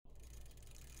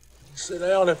Sit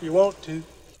down if you want to.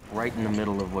 Right in the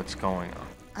middle of what's going on.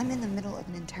 I'm in the middle of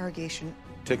an interrogation.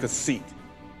 Take a seat,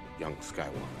 young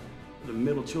Skywalker. The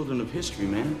middle children of history,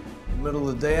 man. Middle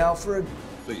of the day, Alfred?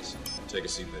 Please, take a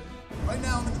seat there. Right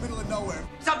now, I'm in the middle of nowhere.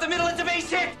 Stop the middle, it's a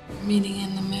basic! Meeting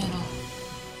in the middle.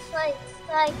 Fight.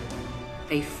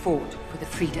 They fought for the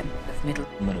freedom of middle.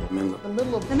 The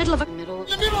middle of a The middle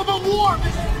of war!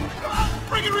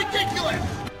 Freaking ridiculous!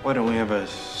 Why don't we have a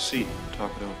seat and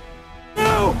talk it over?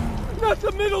 No! Not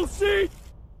the middle seat!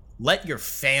 Let your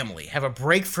family have a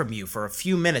break from you for a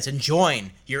few minutes and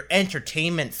join your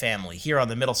entertainment family here on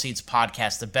the Middle Seats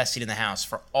Podcast, the best seat in the house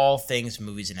for all things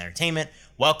movies and entertainment.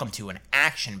 Welcome to an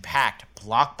action-packed,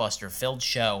 blockbuster-filled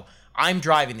show. I'm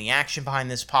driving the action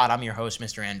behind this pod. I'm your host,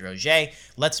 Mr. Androge.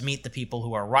 Let's meet the people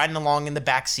who are riding along in the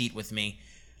back seat with me.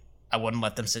 I wouldn't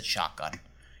let them sit shotgun.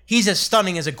 He's as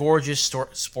stunning as a gorgeous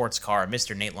sports car,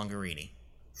 Mr. Nate Lungarini.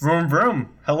 Vroom vroom.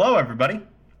 Hello, everybody.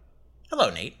 Hello,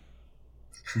 Nate.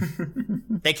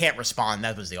 They can't respond.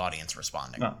 That was the audience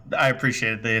responding. No, I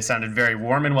appreciate it. They sounded very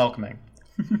warm and welcoming.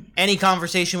 Any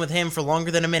conversation with him for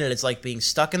longer than a minute is like being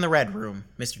stuck in the red room,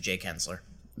 Mr. Jay Kensler.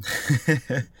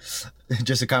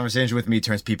 Just a conversation with me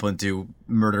turns people into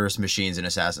murderous machines and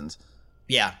assassins.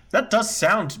 Yeah. That does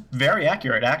sound very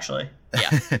accurate, actually.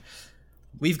 Yeah.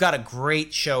 We've got a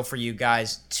great show for you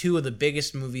guys. Two of the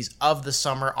biggest movies of the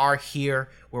summer are here.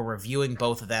 We're reviewing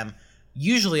both of them.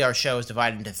 Usually our show is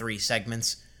divided into three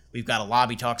segments. We've got a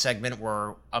lobby talk segment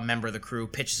where a member of the crew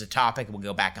pitches a topic. We'll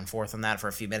go back and forth on that for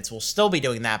a few minutes. We'll still be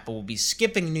doing that, but we'll be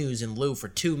skipping news in lieu for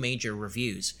two major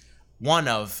reviews. One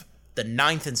of the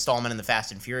 9th installment in the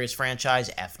Fast and Furious franchise,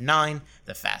 F9,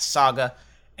 the Fast Saga,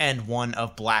 and one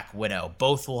of Black Widow.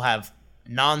 Both will have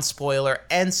non-spoiler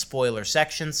and spoiler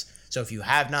sections, so if you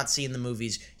have not seen the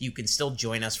movies, you can still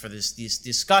join us for these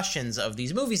discussions of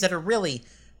these movies that are really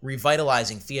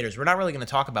revitalizing theaters. We're not really going to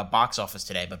talk about box office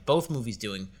today, but both movies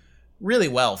doing really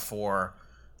well for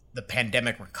the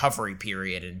pandemic recovery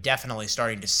period and definitely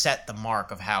starting to set the mark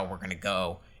of how we're going to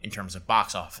go in terms of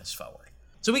box office forward.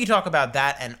 So we can talk about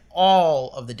that and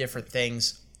all of the different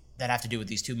things that have to do with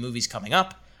these two movies coming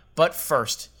up. But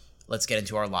first, let's get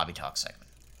into our lobby talk segment.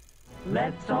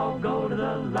 Let's all go to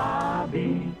the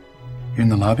lobby. You're in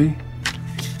the lobby?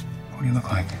 What do you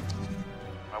look like?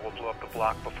 I will blow up the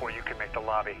block before you can make the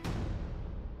lobby.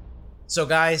 So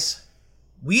guys,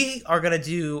 we are going to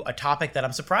do a topic that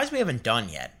I'm surprised we haven't done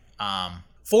yet.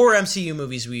 4 MCU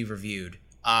movies we've reviewed,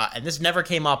 and this never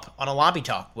came up on a lobby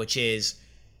talk, which is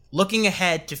looking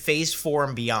ahead to Phase 4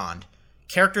 and beyond.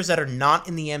 Characters that are not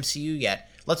in the MCU yet,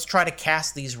 let's try to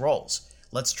cast these roles.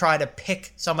 Let's try to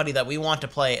pick somebody that we want to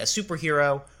play a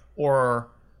superhero or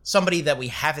somebody that we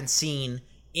haven't seen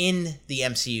in the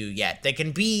MCU yet. They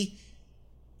can be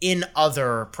in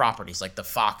other properties like the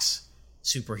Fox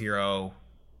superhero,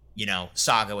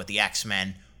 saga with the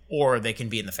X-Men, or they can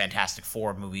be in the Fantastic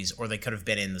Four movies, or they could have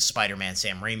been in the Spider-Man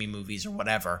Sam Raimi movies or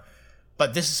whatever.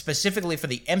 But this is specifically for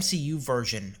the MCU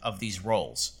version of these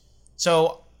roles.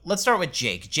 So let's start with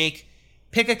Jake. Jake,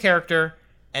 pick a character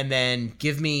and then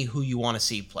give me who you want to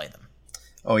see play them.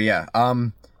 Oh, yeah.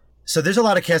 So there's a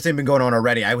lot of casting been going on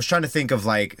already. I was trying to think of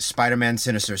like Spider-Man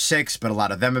Sinister Six, but a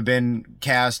lot of them have been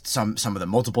cast, some of them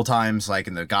multiple times, like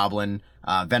in the Goblin.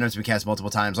 Venom's been cast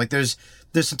multiple times. Like there's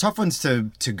some tough ones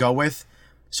to go with.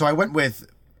 So I went with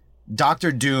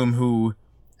Dr. Doom, who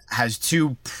has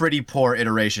two pretty poor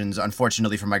iterations,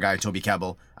 unfortunately, for my guy Toby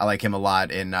Kebbell. I like him a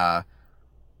lot in Dawn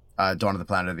of the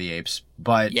Planet of the Apes.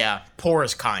 But yeah, poor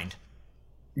is kind.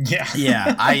 Yeah.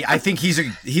 Yeah, I think he's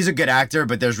a good actor,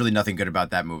 but there's really nothing good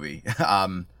about that movie.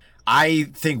 I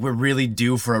think we're really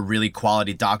due for a really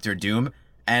quality Dr. Doom,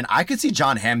 and I could see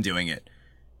John Hamm doing it.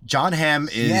 John Hamm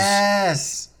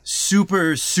is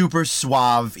super, super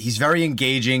suave. He's very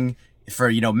engaging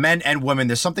for, men and women.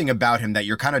 There's something about him that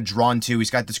you're kind of drawn to. He's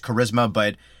got this charisma,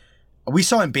 but we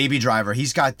saw in Baby Driver,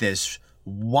 he's got this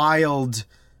wild,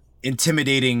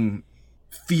 intimidating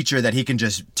feature that he can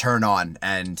just turn on,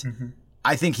 and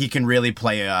I think he can really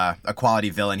play a quality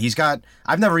villain.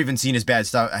 I've never even seen his best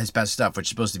stuff, which is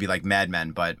supposed to be like Mad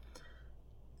Men, but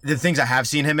the things I have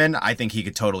seen him in, I think he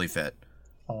could totally fit.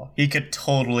 Oh, he could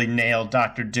totally nail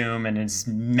Dr. Doom and his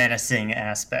menacing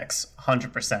aspects,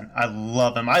 100%. I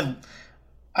love him.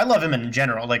 I love him in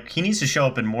general. Like, he needs to show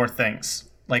up in more things.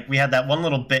 Like, we had that one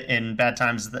little bit in Bad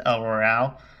Times at the El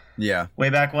Royale. Yeah. Way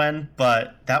back when,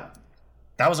 but that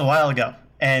was a while ago,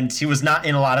 and he was not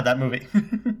in a lot of that movie.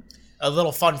 A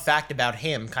little fun fact about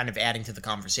him, kind of adding to the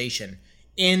conversation.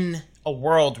 In a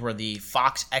world where the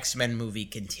Fox X-Men movie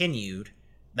continued,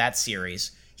 that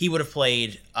series, he would have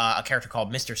played a character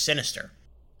called Mr. Sinister.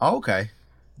 Oh, okay.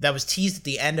 that was teased at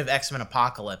the end of X-Men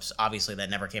Apocalypse. Obviously, that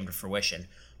never came to fruition,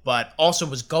 but also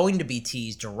was going to be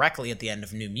teased directly at the end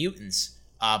of New Mutants,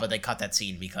 but they cut that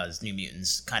scene because New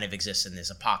Mutants kind of exists in this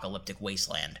apocalyptic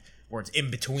wasteland where it's in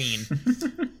between.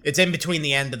 It's in between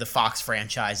the end of the Fox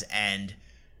franchise and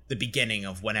the beginning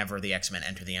of whenever the X-Men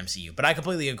enter the MCU. But I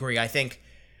completely agree. I think,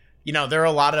 there are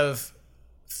a lot of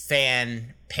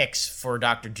fan picks for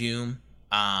Doctor Doom,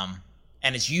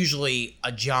 and it's usually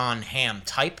a John Hamm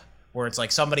type, where it's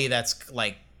like somebody that's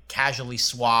like casually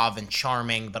suave and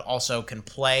charming, but also can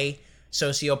play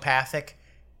sociopathic,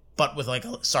 but with like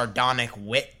a sardonic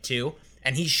wit too.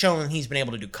 And he's shown he's been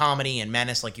able to do comedy and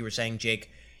menace, like you were saying,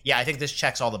 Jake. Yeah, I think this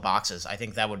checks all the boxes. I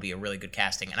think that would be a really good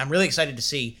casting. And I'm really excited to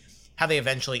see how they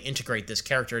eventually integrate this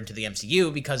character into the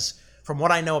MCU, because from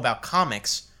what I know about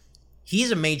comics, he's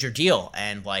a major deal.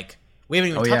 And like, we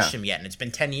haven't even touched him yet, and it's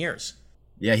been 10 years.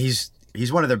 Yeah, he's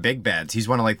one of their big bads. He's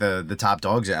one of like the top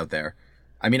dogs out there.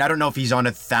 I mean, I don't know if he's on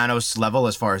a Thanos level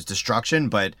as far as destruction,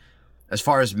 but as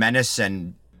far as menace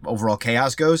and overall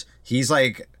chaos goes, he's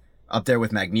like up there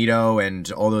with Magneto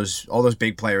and all those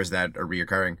big players that are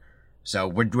reoccurring. So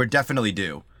we're definitely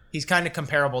due. He's kind of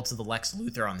comparable to the Lex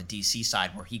Luthor on the DC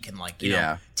side, where he can like, you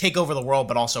know, take over the world,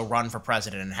 but also run for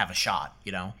president and have a shot,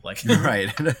 like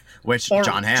right. Which or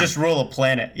John Hamm just rule a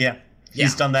planet. Yeah.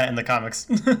 He's done that in the comics.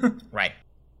 Right.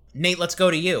 Nate, let's go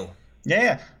to you.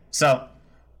 Yeah. So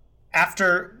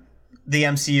after the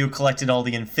MCU collected all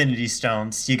the Infinity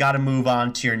Stones, you got to move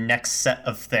on to your next set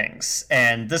of things.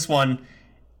 And this one,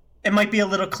 it might be a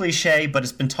little cliche, but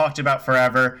it's been talked about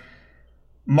forever.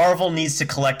 Marvel needs to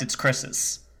collect its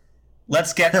Chris's.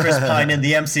 Let's get Chris Pine in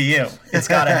the MCU. It's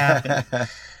got to happen.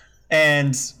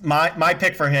 And my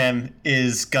pick for him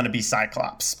is going to be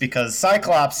Cyclops, because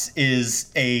Cyclops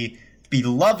is a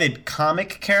beloved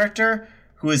comic character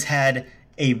who has had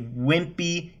a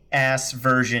wimpy ass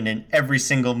version in every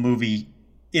single movie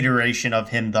iteration of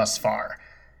him thus far.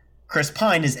 Chris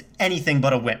Pine is anything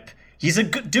but a wimp. He's a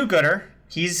do-gooder.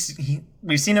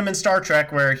 We've seen him in Star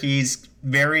Trek, where he's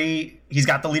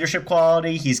got the leadership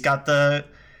quality. He's got the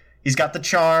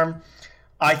charm.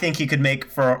 I think he could make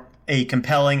for a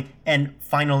compelling and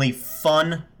finally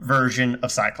fun version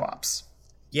of Cyclops.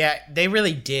 Yeah, they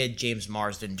really did James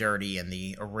Marsden dirty in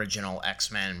the original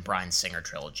X-Men Bryan Singer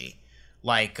trilogy.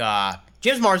 Like,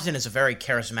 James Marsden is a very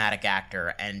charismatic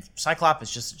actor, and Cyclops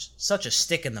is just such a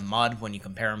stick in the mud when you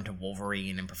compare him to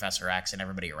Wolverine and Professor X and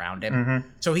everybody around him. Mm-hmm.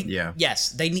 So yes,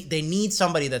 they need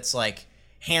somebody that's like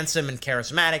handsome and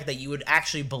charismatic, that you would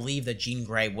actually believe that Jean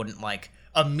Grey wouldn't like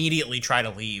immediately try to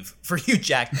leave for Hugh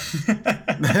Jackman.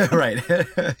 Right.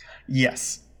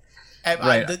 Yes.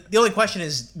 Right. The only question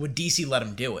is, would DC let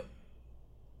him do it?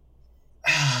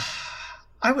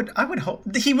 I would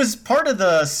hope. He was part of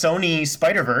the Sony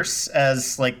Spider-Verse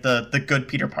as like the good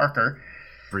Peter Parker.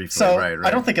 Briefly, so right.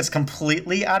 I don't think it's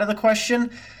completely out of the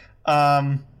question.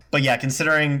 But yeah,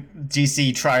 considering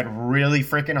DC tried really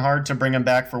freaking hard to bring him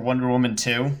back for Wonder Woman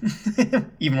 2,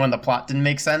 even when the plot didn't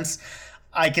make sense,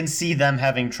 I can see them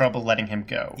having trouble letting him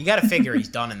go. You got to figure he's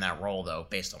done in that role, though,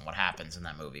 based on what happens in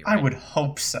that movie, right? I would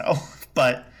hope so,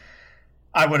 but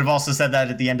I would have also said that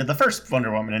at the end of the first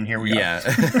Wonder Woman, and here we are.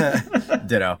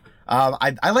 Ditto.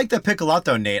 I like that pick a lot,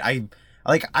 though, Nate. I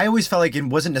always felt like it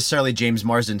wasn't necessarily James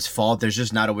Marsden's fault. There's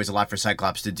just not always a lot for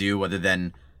Cyclops to do other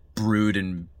than brood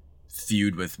and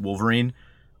feud with Wolverine.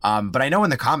 But I know in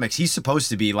the comics, he's supposed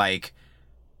to be like,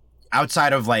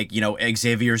 outside of like,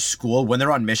 Xavier's school, when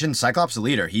they're on mission, Cyclops the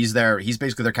leader. He's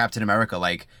basically their Captain America.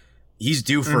 Like, he's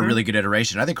due for a really good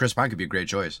iteration. I think Chris Pine could be a great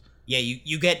choice. Yeah,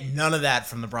 you get none of that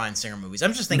from the Bryan Singer movies.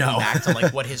 I'm just thinking back to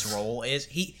like what his role is.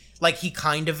 He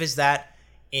kind of is that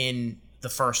in the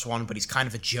first one, but he's kind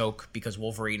of a joke because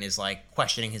Wolverine is like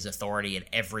questioning his authority at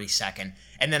every second.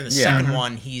 And then in the second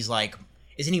one, he's like,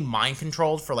 isn't he mind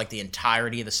controlled for like the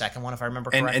entirety of the second one, if I remember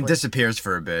correctly? And disappears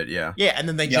for a bit, yeah. Yeah, and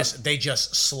then they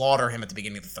just slaughter him at the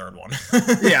beginning of the third one.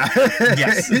 Yeah.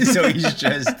 Yes. So he's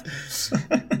just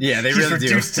he's really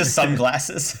reduced to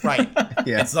sunglasses. Right.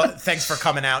 Yeah. Thanks for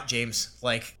coming out, James.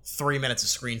 Like 3 minutes of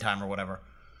screen time or whatever.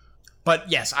 But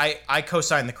yes, I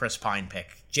co-sign the Chris Pine pick.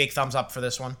 Jake, thumbs up for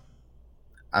this one?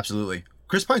 Absolutely.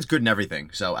 Chris Pine's good in everything,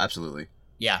 so absolutely.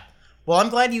 Yeah. Well, I'm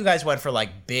glad you guys went for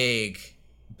like big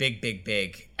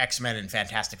X-Men and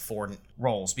Fantastic Four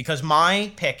roles, because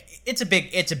my pick, it's a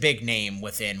big name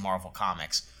within Marvel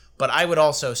Comics, but I would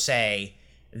also say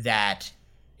that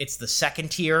it's the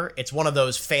second tier. It's one of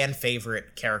those fan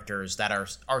favorite characters that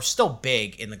are still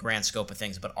big in the grand scope of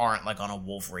things, but aren't like on a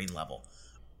Wolverine level.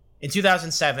 In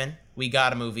 2007, we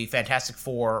got a movie, Fantastic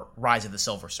Four: Rise of the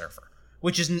Silver Surfer,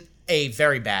 which is a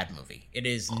very bad movie. It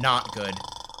is not good.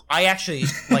 I actually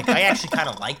kind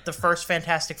of like the first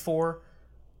Fantastic Four.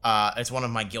 It's one of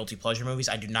my guilty pleasure movies.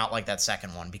 I do not like that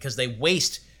second one because they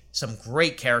waste some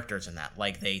great characters in that.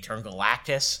 Like, they turn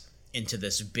Galactus into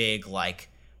this big, like,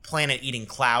 planet-eating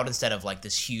cloud instead of, like,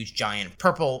 this huge, giant,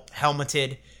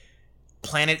 purple-helmeted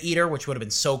planet eater, which would have been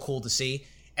so cool to see.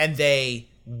 And they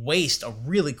waste a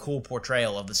really cool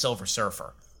portrayal of the Silver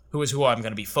Surfer, who is who I'm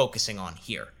going to be focusing on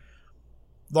here.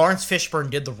 Lawrence Fishburne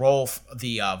did the role,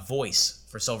 the voice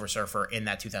for Silver Surfer in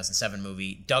that 2007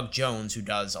 movie. Doug Jones, who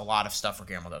does a lot of stuff for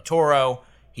Guillermo del Toro,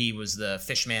 he was the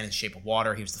Fishman in Shape of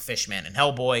Water. He was the Fishman in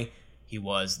Hellboy. He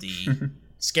was the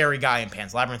scary guy in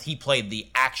Pan's Labyrinth. He played the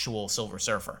actual Silver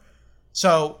Surfer.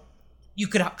 So you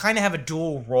could kind of have a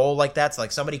dual role like that. So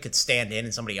like somebody could stand in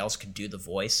and somebody else could do the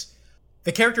voice.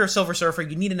 The character of Silver Surfer,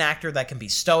 you need an actor that can be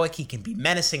stoic. He can be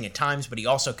menacing at times, but he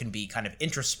also can be kind of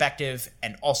introspective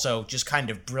and also just kind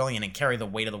of brilliant and carry the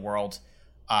weight of the world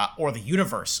or the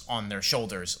universe on their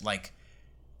shoulders. Like,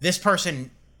 this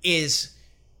person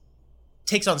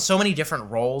takes on so many different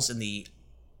roles in the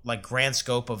like grand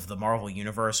scope of the Marvel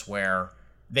universe where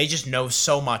they just know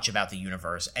so much about the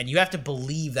universe, and you have to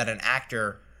believe that an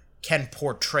actor can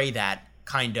portray that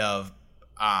kind of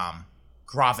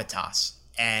gravitas.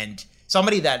 And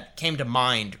somebody that came to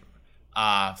mind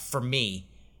for me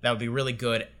that would be really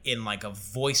good in like a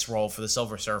voice role for the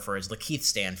Silver Surfer is Lakeith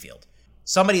Stanfield.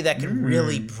 Somebody that can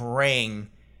really bring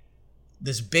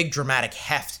this big dramatic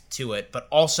heft to it, but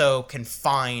also can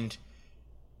find,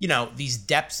 you know, these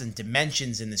depths and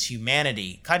dimensions in this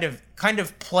humanity, kind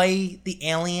of play the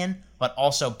alien, but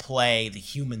also play the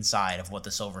human side of what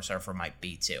the Silver Surfer might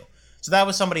be too. So that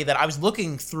was somebody that I was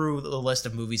looking through the list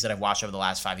of movies that I've watched over the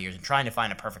last 5 years and trying to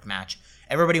find a perfect match.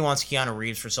 Everybody wants Keanu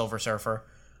Reeves for Silver Surfer.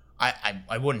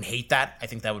 I wouldn't hate that. I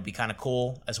think that would be kind of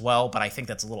cool as well, but I think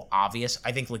that's a little obvious.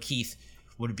 I think Lakeith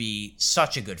would be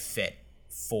such a good fit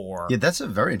for... Yeah, that's a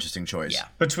very interesting choice. Yeah.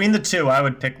 Between the two, I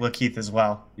would pick Lakeith as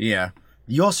well. Yeah.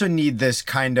 You also need this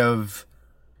kind of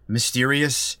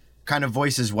mysterious kind of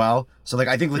voice as well. So, like,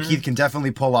 I think Lakeith can definitely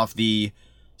pull off the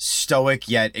stoic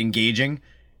yet engaging.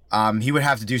 He would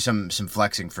have to do some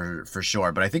flexing for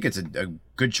sure, but I think it's a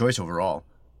good choice overall.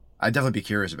 I'd definitely be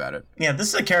curious about it. Yeah, this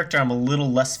is a character I'm a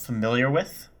little less familiar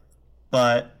with,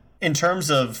 but in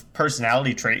terms of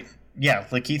personality trait, yeah,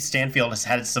 Lakeith Stanfield has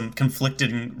had some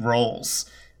conflicting roles.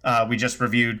 We just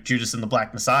reviewed Judas and the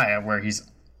Black Messiah, where he's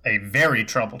a very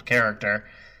troubled character,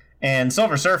 and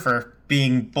Silver Surfer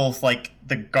being both like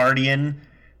the guardian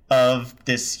of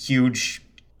this huge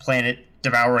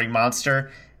planet-devouring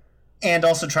monster and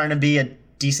also trying to be a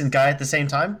decent guy at the same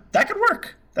time. That could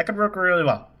work. That could work really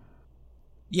well.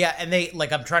 Yeah, and they,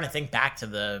 like, I'm trying to think back to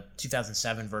the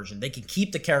 2007 version. They can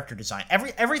keep the character design.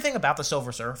 Everything about the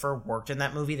Silver Surfer worked in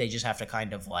that movie. They just have to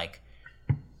kind of, like,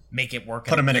 make it work.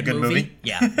 Put him in a good movie.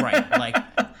 Yeah, right. Like,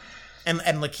 and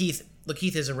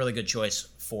Lakeith is a really good choice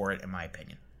for it, in my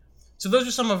opinion. So those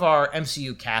are some of our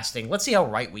MCU casting. Let's see how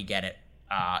right we get it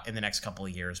in the next couple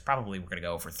of years. Probably we're going to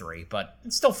go for 3, but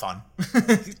it's still fun.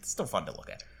 It's still fun to look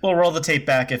at. We'll roll the tape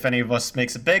back if any of us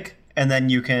makes it big, and then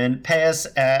you can pay us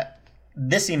at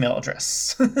this email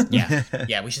address.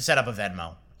 Yeah, we should set up a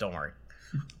Venmo. Don't worry.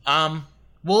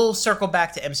 We'll circle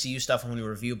back to MCU stuff when we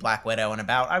review Black Widow in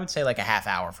about, I would say, like a half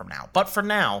hour from now. But for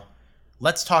now,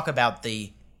 let's talk about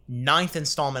the 9th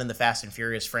installment in the Fast and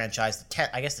Furious franchise, the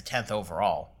 10th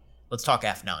overall. Let's talk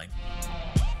F9.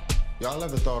 Y'all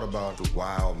ever thought about the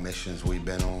wild missions we've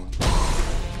been on?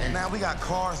 And now we got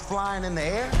cars flying in the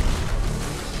air?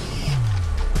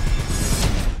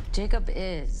 Jacob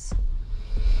is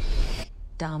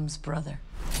Dom's brother.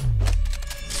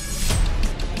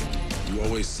 You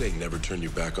always say never turn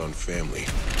your back on family,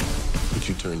 but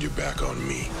you turned your back on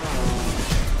me.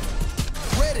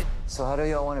 Ready. So how do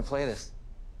y'all want to play this?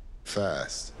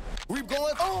 Fast. We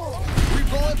going on. We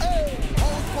going on.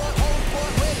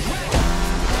 Ready.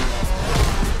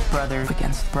 Brother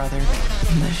against brother.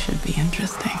 This should be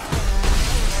interesting.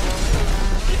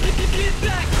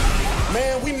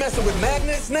 Man, we messing with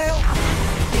magnets now?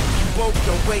 If you woke,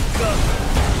 don't wake up.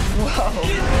 Whoa.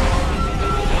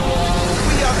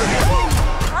 We are the...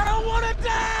 I don't want to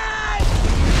die!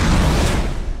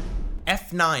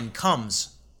 F9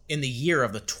 comes in the year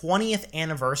of the 20th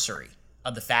anniversary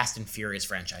of the Fast and Furious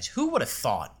franchise. Who would have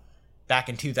thought back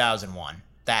in 2001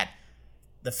 that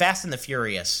the Fast and the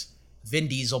Furious, Vin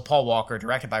Diesel, Paul Walker,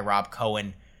 directed by Rob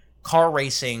Cohen, car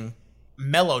racing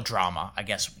melodrama, I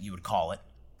guess you would call it,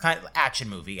 kind of action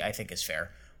movie, I think is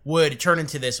fair, would turn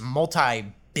into this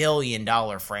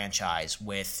multi-billion-dollar franchise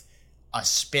with a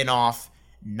spin-off,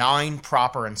 9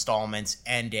 proper installments,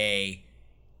 and a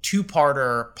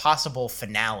 2-parter possible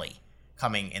finale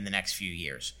coming in the next few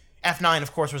years. F9,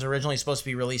 of course, was originally supposed to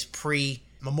be released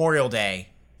pre-Memorial Day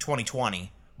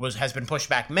 2020, has been pushed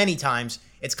back many times.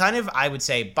 It's kind of, I would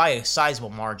say, by a sizable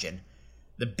margin,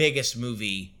 the biggest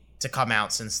movie to come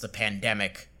out since the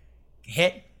pandemic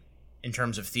hit in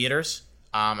terms of theaters.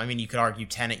 I mean, you could argue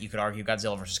Tenet, you could argue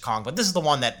Godzilla vs. Kong, but this is the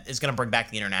one that is going to bring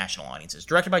back the international audiences.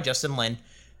 Directed by Justin Lin,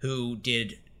 who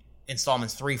did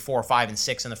installments 3, 4, 5, and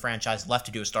 6 in the franchise, left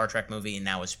to do a Star Trek movie, and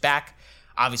now is back.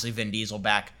 Obviously, Vin Diesel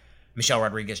back, Michelle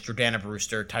Rodriguez, Jordana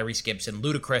Brewster, Tyrese Gibson,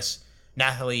 Ludacris,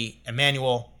 Nathalie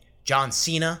Emmanuel, John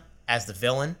Cena as the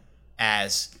villain,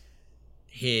 as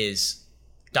his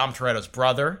Dom Toretto's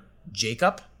brother,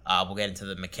 Jacob. We'll get into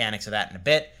the mechanics of that in a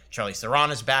bit. Charlize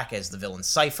Theron is back as the villain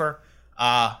Cypher.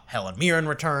 Helen Mirren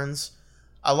returns.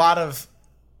 A lot of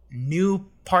new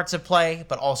parts of play,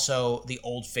 but also the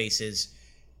old faces,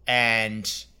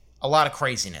 and a lot of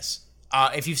craziness.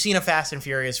 If you've seen a Fast and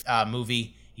Furious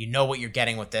movie, you know what you're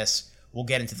getting with this. We'll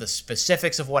get into the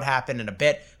specifics of what happened in a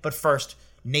bit, but first,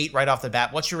 Nate, right off the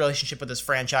bat, what's your relationship with this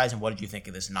franchise, and what did you think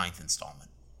of this 9th installment?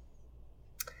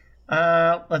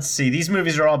 Let's see. These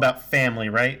movies are all about family,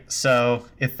 right? So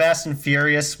if Fast and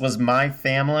Furious was my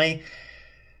family,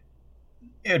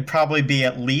 it would probably be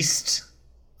at least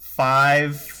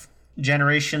 5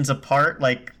 generations apart,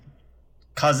 like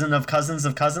cousin of cousins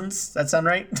of cousins. That sound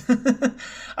right?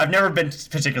 I've never been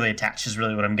particularly attached is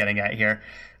really what I'm getting at here.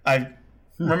 I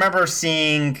remember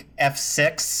seeing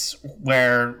F6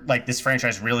 where like this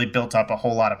franchise really built up a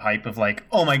whole lot of hype of like,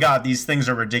 oh my God, these things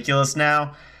are ridiculous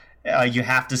now. You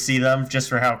have to see them just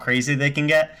for how crazy they can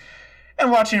get.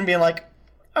 And watching and being like,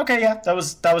 okay, yeah, that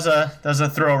was a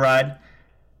thrill ride.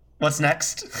 What's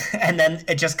next? And then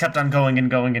it just kept on going and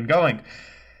going and going.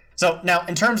 So now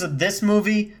in terms of this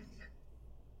movie,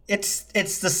 it's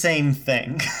the same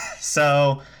thing.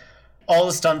 So all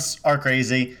the stunts are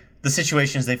crazy. The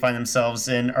situations they find themselves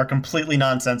in are completely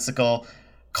nonsensical.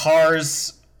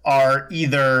 Cars are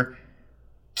either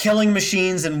killing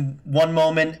machines in one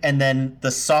moment and then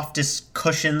the softest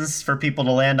cushions for people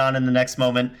to land on in the next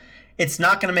moment. It's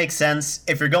not going to make sense.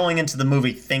 If you're going into the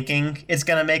movie thinking it's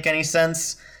going to make any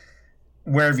sense,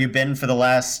 where have you been for the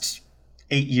last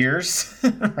 8 years,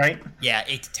 right? Yeah,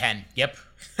 8 to 10. Yep.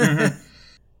 Mm-hmm.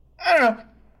 I don't know.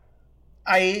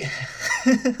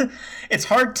 It's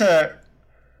hard to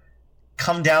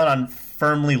come down on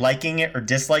firmly liking it or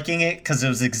disliking it because it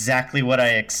was exactly what I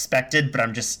expected, but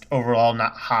I'm just overall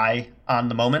not high on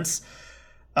the moments.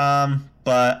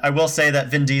 But I will say that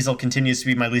Vin Diesel continues to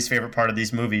be my least favorite part of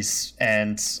these movies,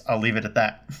 and I'll leave it at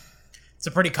that. It's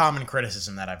a pretty common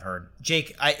criticism that I've heard.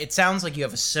 Jake, it sounds like you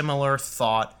have a similar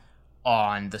thought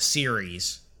on the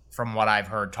series from what I've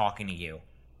heard talking to you,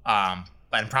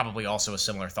 and probably also a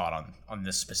similar thought on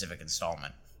this specific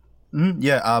installment. Mm-hmm.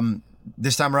 Yeah,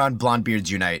 this time around, blonde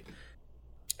beards unite.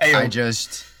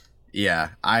 Ayo.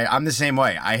 I'm the same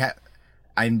way.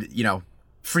 I'm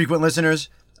frequent listeners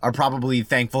are probably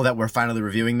thankful that we're finally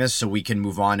reviewing this so we can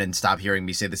move on and stop hearing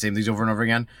me say the same things over and over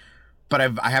again. But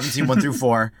I haven't seen 1 through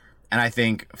 4, and I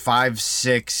think 5,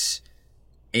 6,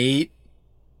 8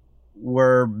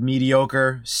 were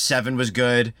mediocre, 7 was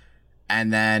good,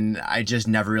 and then I just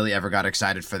never really ever got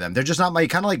excited for them. They're just not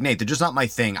kind of like Nate, they're just not my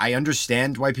thing. I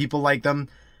understand why people like them,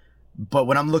 but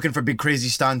when I'm looking for big crazy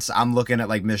stunts, I'm looking at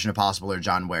like Mission Impossible or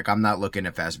John Wick. I'm not looking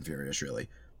at Fast and Furious, really.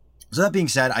 So that being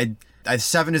said,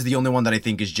 7 is the only one that I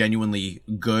think is genuinely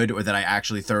good or that I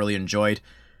actually thoroughly enjoyed.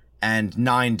 And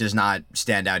 9 does not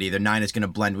stand out either. 9 is going to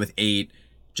blend with 8,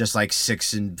 just like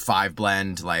 6 and 5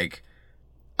 blend. Like,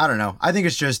 I don't know. I think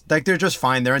it's just, like, they're just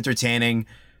fine. They're entertaining.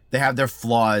 They have their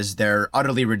flaws. They're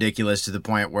utterly ridiculous to the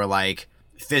point where, like,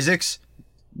 physics,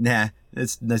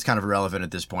 that's kind of irrelevant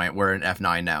at this point. We're in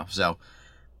F9 now. So,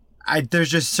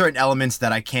 there's just certain elements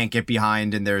that I can't get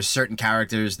behind, and there's certain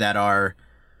characters that are,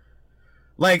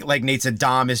 like Nate said,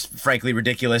 Dom is frankly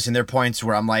ridiculous, and there are points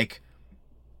where I'm like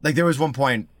there was one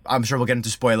point, I'm sure we'll get into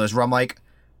spoilers, where I'm like,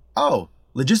 oh,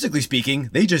 logistically speaking,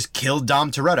 they just killed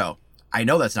Dom Toretto. I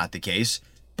know that's not the case,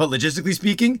 but logistically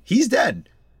speaking, he's dead.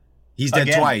 He's dead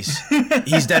Again. Twice.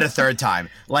 He's dead a 3rd time.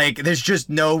 Like, there's just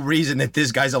no reason that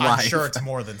this guy's alive. I'm sure it's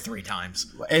more than 3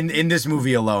 times. In this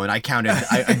movie alone, I counted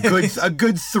a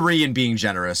good 3 in being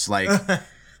generous. Like,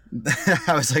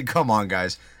 I was like, come on,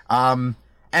 guys. And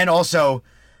also,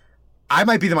 I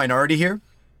might be the minority here,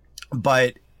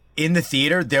 but in the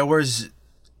theater, there was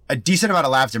a decent amount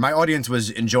of laughter. My audience was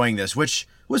enjoying this, which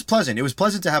was pleasant. It was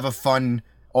pleasant to have a fun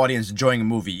audience enjoying a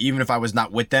movie. Even if I was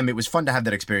not with them, it was fun to have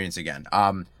that experience again.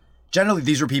 Generally,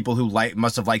 these were people who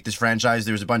must have liked this franchise.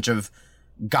 There was a bunch of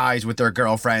guys with their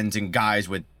girlfriends and guys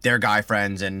with their guy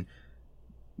friends and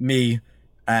me.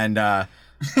 And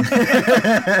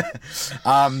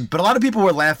But a lot of people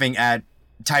were laughing at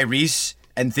Tyrese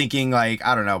and thinking, like,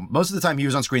 I don't know, most of the time he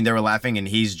was on screen, they were laughing, and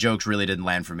his jokes really didn't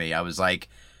land for me. I was like,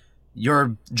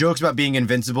 your jokes about being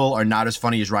invincible are not as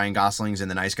funny as Ryan Gosling's in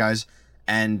The Nice Guys.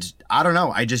 And I don't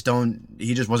know, he just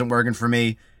wasn't working for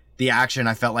me. The action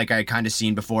I felt like I had kind of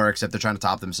seen before, except they're trying to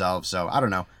top themselves. So I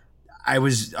don't know. I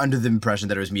was under the impression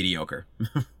that it was mediocre.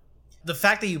 The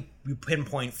fact that you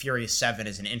pinpoint Furious 7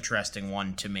 is an interesting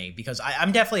one to me, because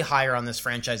I'm definitely higher on this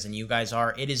franchise than you guys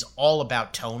are. It is all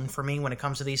about tone for me when it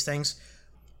comes to these things.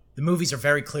 The movies are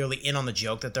very clearly in on the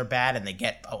joke that they're bad, and they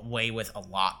get away with a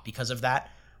lot because of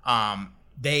that.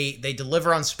 They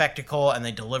deliver on spectacle, and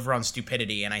they deliver on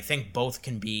stupidity, and I think both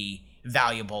can be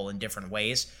valuable in different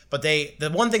ways. But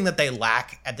the one thing that they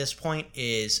lack at this point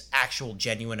is actual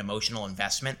genuine emotional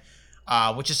investment,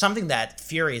 which is something that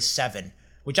Furious 7,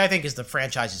 which I think is the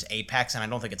franchise's apex, and I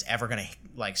don't think it's ever going to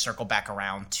like circle back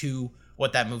around to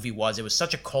what that movie was. It was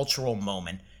such a cultural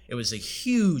moment. It was a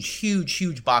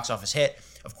huge box office hit.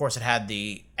 Of course, it had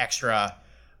the extra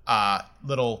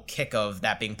little kick of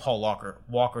that being Paul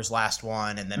Walker's last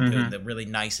one, and then doing the really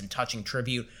nice and touching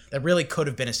tribute that really could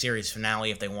have been a series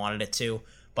finale if they wanted it to,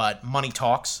 but money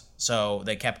talks, so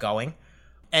they kept going.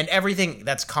 And everything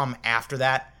that's come after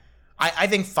that, I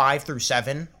think 5 through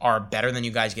 7 are better than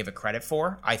you guys give it credit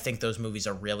for. I think those movies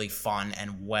are really fun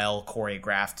and well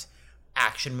choreographed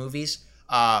action movies.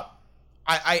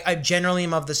 I generally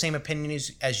am of the same opinion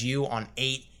as you on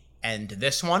 8 and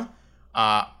this one.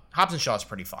 Hobbs and Shaw is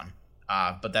pretty fun,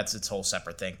 but that's its whole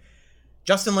separate thing.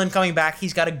 Justin Lin coming back,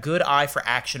 he's got a good eye for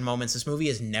action moments. This movie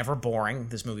is never boring.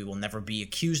 This movie will never be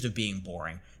accused of being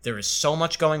boring. There is so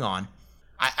much going on.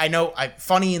 I know,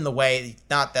 funny in the way,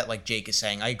 not that like Jake is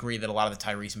saying, I agree that a lot of the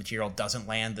Tyrese material doesn't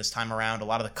land this time around. A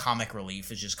lot of the comic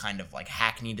relief is just kind of like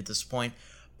hackneyed at this point,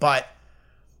 but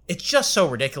it's just so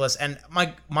ridiculous. And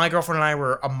my girlfriend and I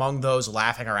were among those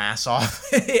laughing our ass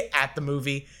off at the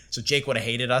movie, so Jake would have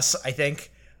hated us, I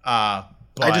think. But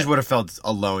I just would have felt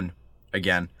alone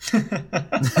again. We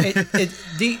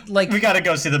got to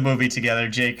go see the movie together,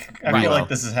 Jake. I feel like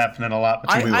this is happening a lot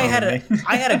between I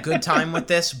had a good time with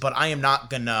this, but I am not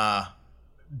gonna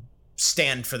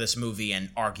stand for this movie and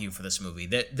argue for this movie.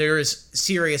 There is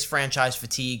serious franchise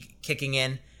fatigue kicking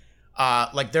in.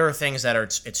 Like there are things that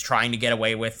it's trying to get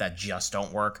away with that just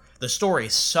don't work. The story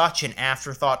is such an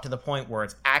afterthought to the point where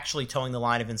it's actually towing the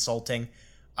line of insulting.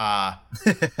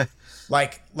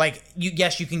 Like you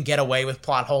can get away with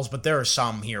plot holes, but there are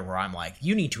some here where I'm like,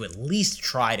 you need to at least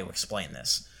try to explain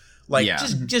this. Like,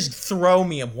 just throw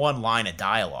me one line of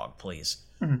dialogue, please.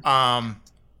 And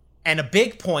a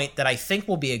big point that I think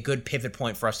will be a good pivot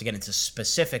point for us to get into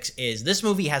specifics is this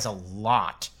movie has a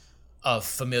lot of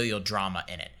familial drama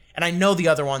in it. And I know the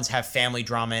other ones have family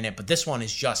drama in it, but this one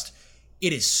is just,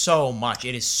 it is so much.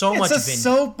 It is so much. It's a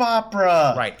soap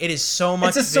opera. Right. It is so much.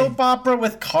 It's a soap opera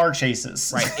with car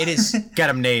chases. Right. It is. Get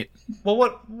him, Nate. Well,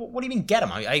 what do you mean get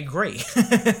him? I agree.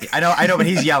 I know, but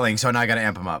he's yelling, so now I got to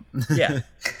amp him up. Yeah.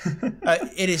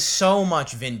 It is so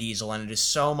much Vin Diesel, and it is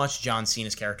so much John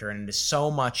Cena's character, and it is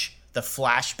so much the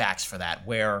flashbacks for that,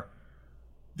 where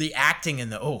the acting in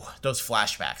those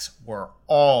flashbacks were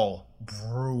all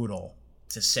brutal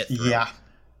to sit through. Yeah.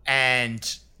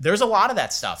 And there's a lot of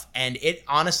that stuff, and it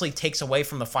honestly takes away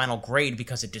from the final grade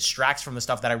because it distracts from the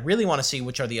stuff that I really want to see,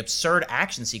 which are the absurd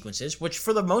action sequences, which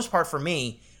for the most part for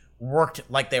me worked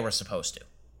like they were supposed to.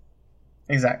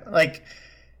 Exactly. Like,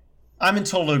 I'm in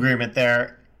total agreement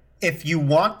there. If you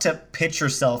want to pitch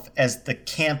yourself as the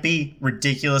campy,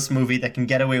 ridiculous movie that can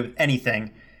get away with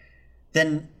anything,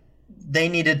 then they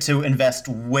needed to invest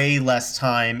way less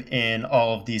time in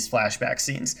all of these flashback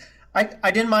scenes.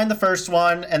 I didn't mind the first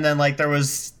one, and then like there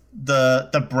was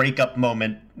the breakup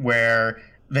moment where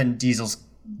Vin Diesel's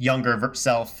younger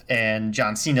self and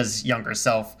John Cena's younger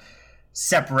self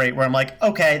separate, where I'm like,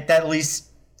 okay, that at least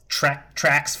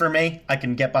tracks for me. I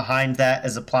can get behind that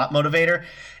as a plot motivator.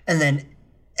 And then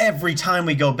every time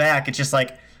we go back, it's just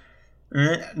like,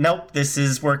 nope, this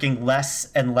is working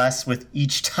less and less with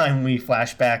each time we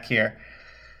flash back here.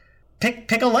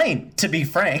 Pick a lane, to be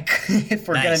frank, if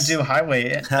we're going to do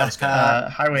highway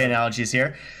analogies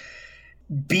here.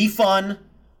 Be fun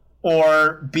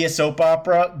or be a soap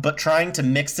opera, but trying to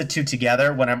mix the two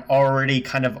together when I'm already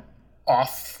kind of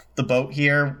off the boat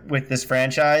here with this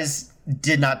franchise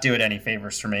did not do it any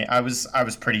favors for me. I was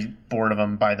pretty bored of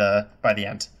them by the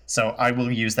end. So I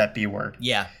will use that B word.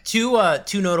 Yeah. Two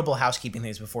notable housekeeping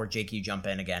things before Jake, you jump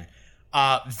in again.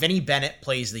 Vinnie Bennett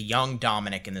plays the young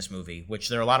Dominic in this movie, which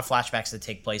there are a lot of flashbacks that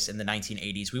take place in the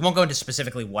 1980s. We won't go into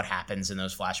specifically what happens in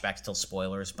those flashbacks till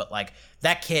spoilers, but like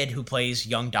that kid who plays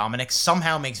young Dominic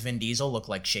somehow makes Vin Diesel look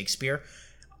like Shakespeare.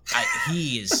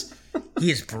 He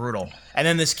is brutal. And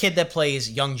then this kid that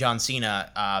plays young John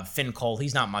Cena, Finn Cole,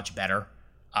 he's not much better.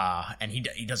 And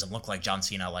he doesn't look like John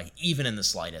Cena, like, even in the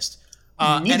slightest.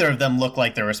 Neither of them look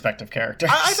like their respective characters.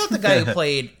 I thought the guy who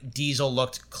played Diesel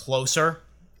looked closer,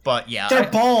 but yeah. They're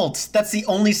bald. That's the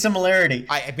only similarity.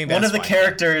 One of the fine.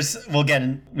 characters,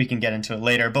 we can get into it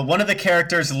later, but one of the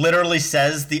characters literally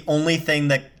says the only thing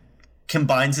that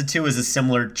combines the two is a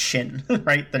similar chin,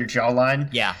 right? Their jawline.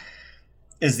 Yeah.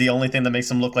 Is the only thing that makes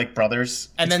them look like brothers.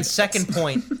 And then second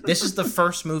point, this is the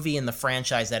first movie in the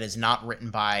franchise that is not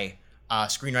written by a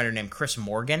screenwriter named Chris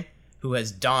Morgan, who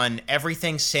has done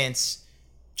everything since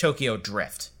Tokyo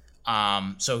Drift.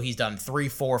 So he's done 3,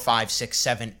 4, 5, 6,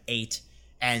 7, 8,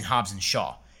 and Hobbs and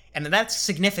Shaw. And that's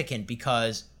significant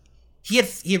because he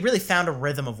had really found a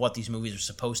rhythm of what these movies are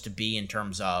supposed to be in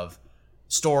terms of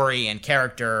story and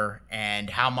character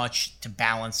and how much to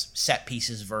balance set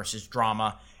pieces versus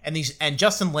drama. And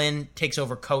Justin Lin takes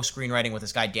over co-screenwriting with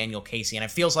this guy Daniel Casey, and it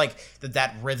feels like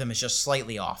that rhythm is just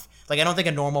slightly off. Like, I don't think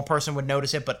a normal person would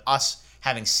notice it, but us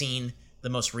having seen the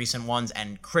most recent ones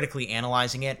and critically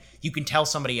analyzing it, you can tell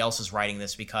somebody else is writing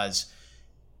this because,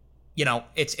 you know,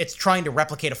 it's trying to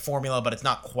replicate a formula, but it's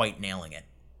not quite nailing it.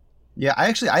 Yeah,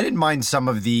 I didn't mind some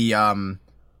of the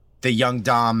young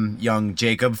Dom, young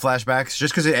Jacob flashbacks,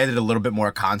 just because it added a little bit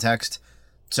more context.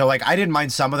 So, like, I didn't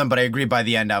mind some of them, but I agree by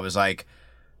the end I was like,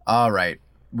 all right,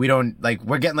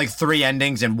 we're getting like 3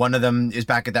 endings, and one of them is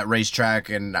back at that racetrack,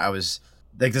 and I was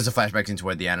like, there's a flashback scene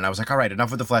toward the end, and I was like, all right, enough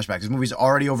with the flashbacks. This movie's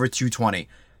already over 220,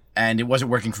 and it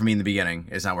wasn't working for me in the beginning.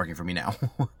 It's not working for me now.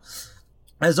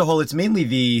 As a whole, it's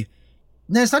mainly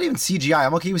it's not even CGI.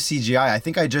 I'm okay with CGI. I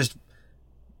think I just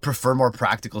prefer more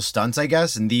practical stunts, I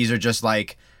guess, and these are just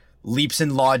like leaps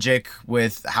in logic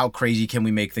with how crazy can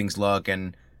we make things look,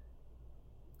 and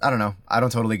I don't know. I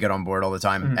don't totally get on board all the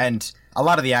time. Mm-hmm. And a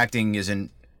lot of the acting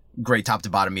isn't great top to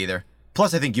bottom either.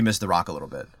 Plus, I think you missed The Rock a little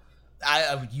bit.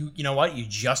 You know what? You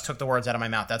just took the words out of my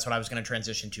mouth. That's what I was going to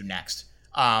transition to next.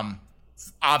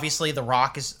 Obviously, The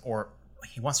Rock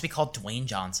he wants to be called Dwayne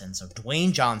Johnson. So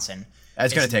Dwayne Johnson.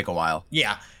 That's going to take a while.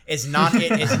 Yeah. Is not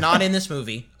in this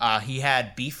movie. He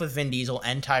had beef with Vin Diesel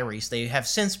and Tyrese. They have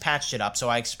since patched it up, so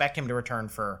I expect him to return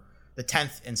for the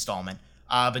 10th installment.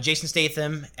 But Jason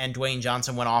Statham and Dwayne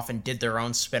Johnson went off and did their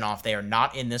own spin-off. They are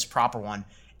not in this proper one.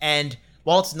 And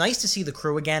while it's nice to see the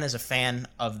crew again as a fan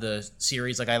of the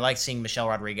series, like I like seeing Michelle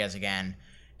Rodriguez again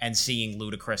and seeing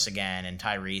Ludacris again and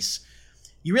Tyrese,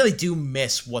 you really do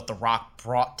miss what The Rock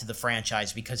brought to the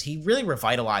franchise because he really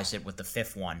revitalized it with the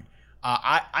 5th one.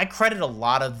 I credit a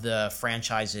lot of the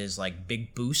franchise's like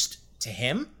big boost to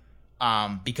him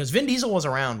because Vin Diesel was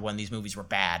around when these movies were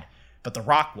bad, but The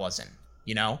Rock wasn't,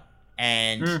 you know?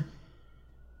 And,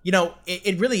 you know,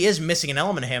 it really is missing an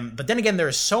element of him. But then again, there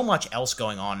is so much else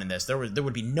going on in this. There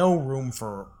would be no room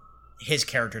for his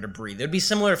character to breathe. It would be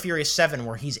similar to Furious 7,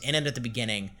 where he's in it at the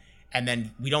beginning, and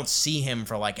then we don't see him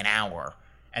for like an hour.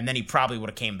 And then he probably would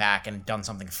have came back and done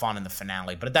something fun in the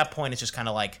finale. But at that point, it's just kind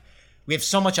of like, we have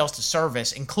so much else to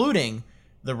service, including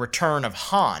the return of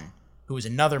Han, who is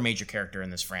another major character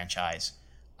in this franchise,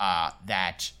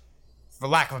 that, for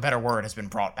lack of a better word, has been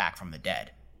brought back from the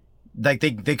dead. Like,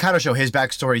 they kind of show his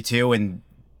backstory, too, and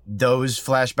those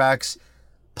flashbacks,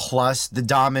 plus the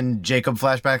Dom and Jacob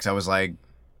flashbacks, I was like,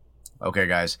 okay,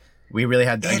 guys, we really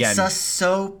had, again... It's a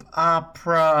soap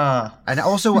opera! And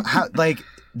also, how, like,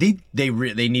 they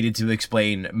needed to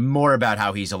explain more about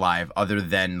how he's alive, other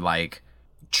than, like,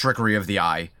 trickery of the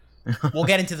eye. We'll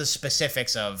get into the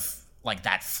specifics of, like,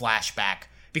 that flashback,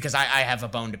 because I have a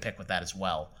bone to pick with that as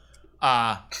well.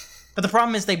 But the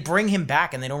problem is they bring him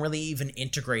back and they don't really even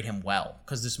integrate him well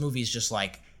because this movie is just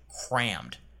like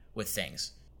crammed with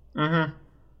things. Mm-hmm.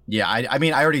 Yeah, I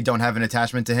mean, I already don't have an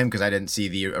attachment to him because I didn't see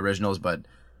the originals, but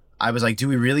I was like, do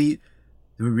we really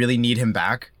need him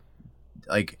back?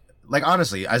 Like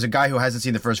honestly, as a guy who hasn't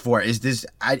seen the first 4, is this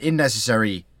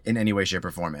unnecessary in any way, shape,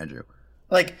 or form, Andrew?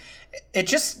 Like,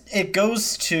 it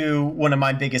goes to one of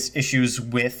my biggest issues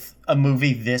with a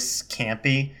movie this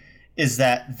campy is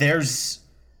that there's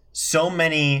so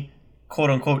many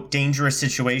quote-unquote dangerous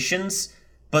situations,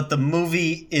 but the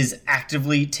movie is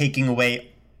actively taking away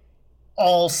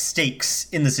all stakes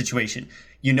in the situation.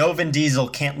 You know Vin Diesel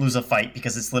can't lose a fight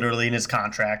because it's literally in his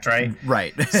contract, right?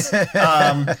 Right.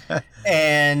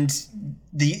 And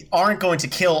they aren't going to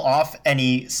kill off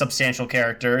any substantial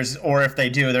characters, or if they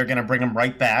do, they're going to bring them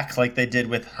right back like they did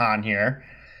with Han here.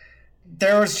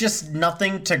 There was just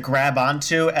nothing to grab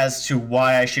onto as to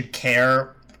why I should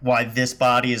care why this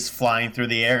body is flying through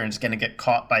the air and is going to get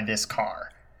caught by this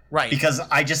car. Right. Because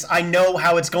I know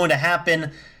how it's going to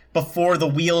happen before the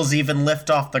wheels even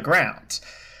lift off the ground.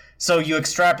 So you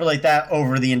extrapolate that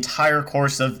over the entire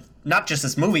course of not just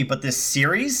this movie, but this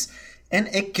series, and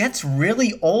it gets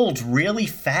really old really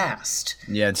fast.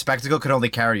 Yeah, and spectacle could only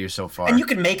carry you so far. And you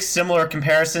can make similar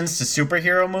comparisons to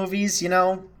superhero movies, you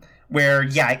know, where,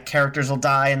 yeah, characters will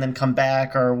die and then come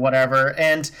back or whatever.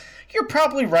 And you're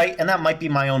probably right, and that might be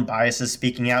my own biases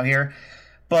speaking out here,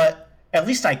 but at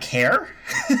least I care.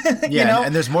 Yeah, you know?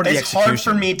 and there's more to the execution. It's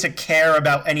hard for me to care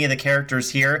about any of the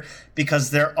characters here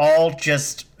because they're all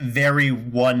just very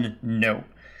one note.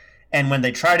 And when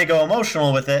they try to go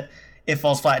emotional with it, it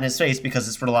falls flat in his face because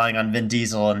it's relying on Vin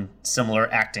Diesel and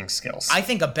similar acting skills. I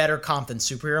think a better comp than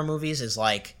superhero movies is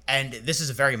like, and this is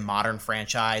a very modern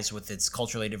franchise with its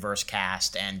culturally diverse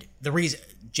cast, and the reason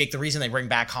they bring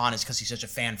back Han is because he's such a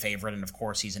fan favorite, and of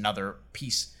course he's another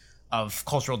piece of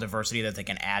cultural diversity that they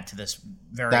can add to this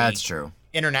very That's true.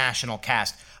 international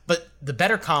cast. But the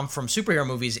better comp from superhero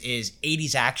movies is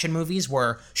 80s action movies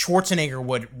where Schwarzenegger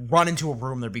would run into a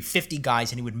room, there'd be 50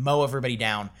 guys, and he would mow everybody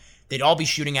down. They'd all be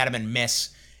shooting at him and miss.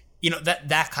 You know,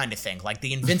 that kind of thing. Like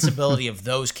the invincibility of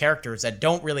those characters that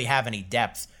don't really have any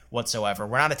depth whatsoever.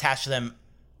 We're not attached to them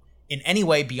in any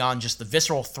way beyond just the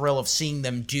visceral thrill of seeing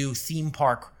them do theme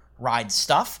park ride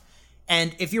stuff.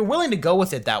 And if you're willing to go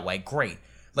with it that way, great.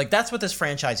 Like that's what this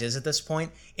franchise is at this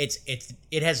point.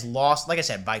 It has lost, like I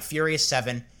said, by Furious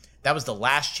 7, that was the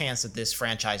last chance that this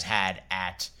franchise had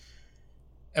at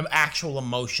actual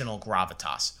emotional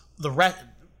gravitas. The rest,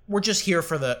 we're just here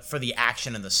for the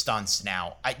action and the stunts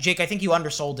now. Jake, I think you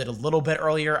undersold it a little bit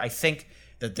earlier. I think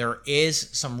that there is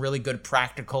some really good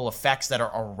practical effects that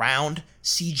are around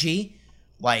CG.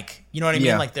 Like, you know what I mean?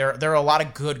 Yeah. Like there are a lot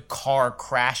of good car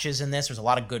crashes in this. There's a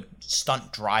lot of good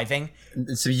stunt driving.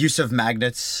 It's the use of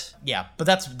magnets. Yeah, but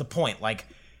that's the point. Like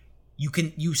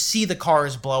you see the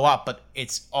cars blow up, but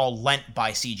it's all lent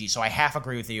by CG. So I half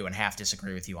agree with you and half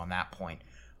disagree with you on that point.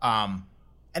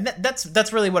 And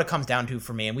that's really what it comes down to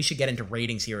for me. And we should get into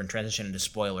ratings here and transition into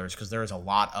spoilers because there is a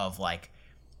lot of like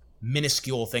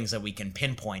minuscule things that we can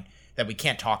pinpoint that we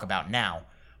can't talk about now.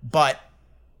 But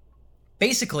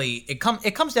basically, it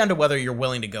comes down to whether you're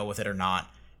willing to go with it or not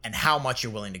and how much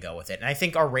you're willing to go with it. And I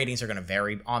think our ratings are going to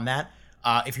vary on that.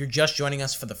 If you're just joining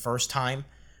us for the first time,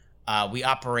 we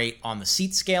operate on the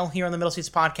seat scale here on the Middle Seats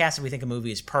Podcast. If we think a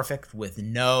movie is perfect with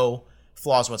no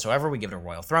flaws whatsoever, we give it a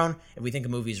Royal Throne. If we think a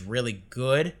movie is really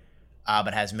good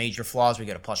but has major flaws, we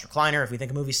get a plush recliner. If we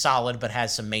think a movie's solid but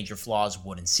has some major flaws,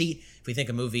 wooden seat. If we think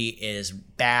a movie is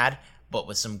bad but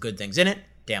with some good things in it,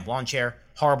 damp lawn chair.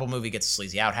 Horrible movie gets a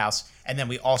sleazy outhouse. And then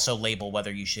we also label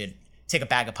whether you should take a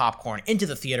bag of popcorn into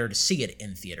the theater to see it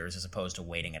in theaters as opposed to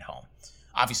waiting at home.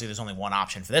 Obviously, there's only one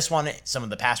option for this one. Some of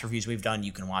the past reviews we've done,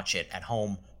 you can watch it at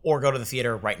home or go to the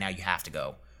theater. Right now, you have to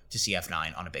go to see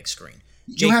F9 on a big screen.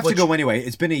 Jake, you have to go anyway.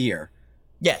 It's been a year.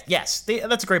 Yeah, yes.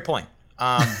 That's a great point.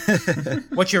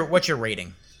 What's your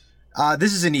rating?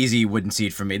 This is an easy wooden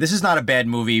seat for me. This is not a bad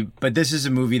movie, but this is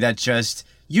a movie that just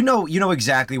you know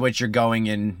exactly what you're going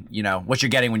in, what you're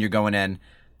getting when you're going in,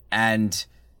 and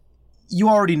you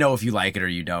already know if you like it or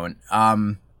you don't,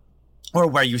 or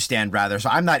where you stand rather. So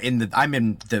I'm in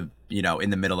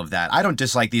the middle of that. I don't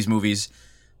dislike these movies,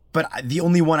 but the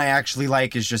only one I actually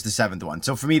like is just the seventh one.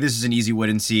 So for me, this is an easy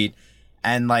wooden seat,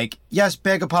 and like yes,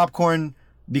 bag of popcorn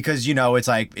because it's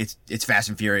like it's Fast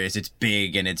and Furious, it's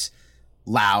big and it's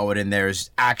loud and there's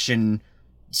action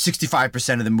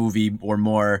 65% of the movie or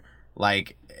more.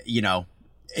 Like,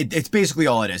 it's basically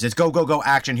all it is. It's go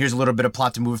action. Here's a little bit of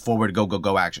plot to move it forward.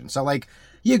 Go action. So like,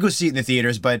 you go see it in the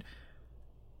theaters, but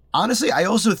honestly, I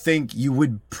also think you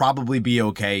would probably be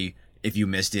okay if you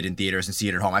missed it in theaters and see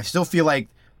it at home. I still feel like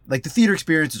the theater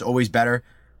experience is always better,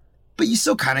 but you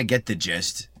still kind of get the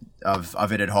gist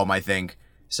of it at home, I think.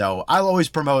 So I'll always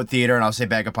promote theater and I'll say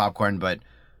bag of popcorn, but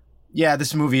yeah,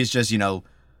 this movie is just,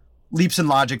 leaps in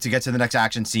logic to get to the next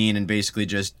action scene and basically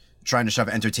just trying to shove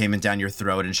entertainment down your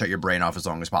throat and shut your brain off as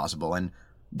long as possible. And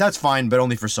that's fine, but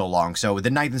only for so long. So the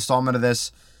 9th installment of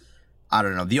this, I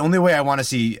don't know. The only way I want to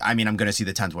see, I'm going to see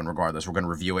the 10th one regardless. We're going to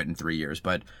review it in 3 years.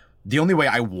 But the only way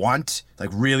I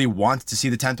really want to see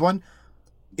the 10th one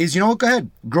is, go ahead,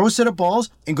 grow a set of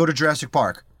balls and go to Jurassic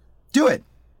Park. Do it.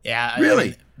 Yeah.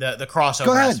 Really? I mean, the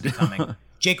crossover has to be coming.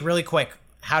 Jake, really quick,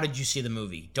 how did you see the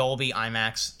movie? Dolby,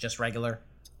 IMAX, just regular?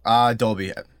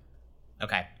 Dolby.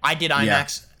 Okay. I did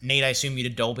IMAX. Yeah. Nate, I assume you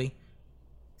did Dolby?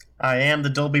 I am the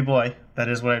Dolby boy. That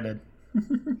is what I did.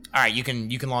 All right, you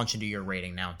can launch into your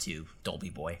rating now too, Dolby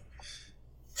boy.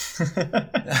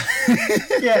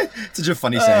 Yeah. Such a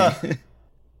funny saying.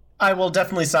 I will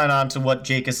definitely sign on to what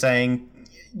Jake is saying.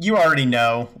 You already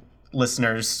know,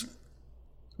 listeners,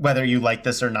 whether you like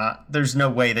this or not. There's no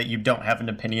way that you don't have an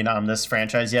opinion on this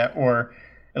franchise yet, or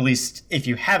at least if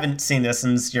you haven't seen this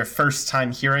and it's your first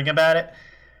time hearing about it,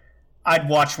 I'd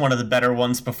watch one of the better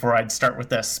ones before I'd start with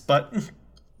this. But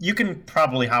you can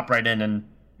probably hop right in and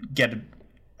get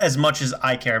as much as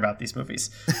I care about these movies.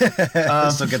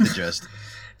 Still get the gist.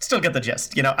 Still get the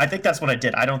gist. You know, I think that's what I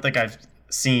did. I don't think I've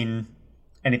seen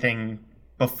anything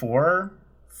before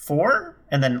 4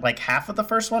 and then like half of the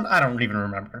first one. I don't even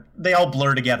remember. They all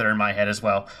blur together in my head as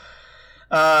well.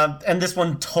 And this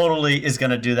one totally is going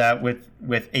to do that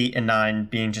with 8 and 9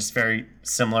 being just very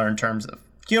similar in terms of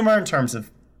humor, in terms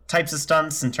of types of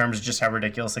stunts, in terms of just how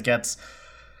ridiculous it gets.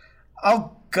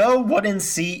 I'll go wooden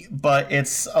seat, but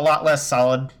it's a lot less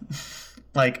solid.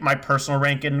 Like, my personal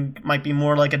ranking might be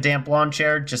more like a damp lawn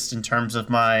chair, just in terms of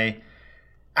my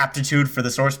aptitude for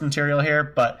the source material here.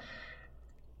 But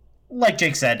like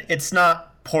Jake said, it's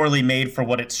not poorly made for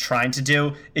what it's trying to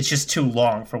do. It's just too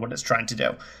long for what it's trying to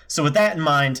do. So with that in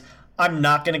mind, I'm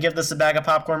not going to give this a bag of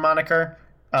popcorn moniker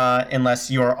unless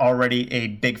you're already a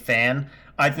big fan.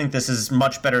 I think this is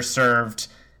much better served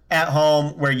at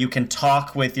home where you can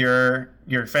talk with your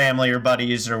family or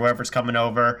buddies or whoever's coming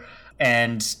over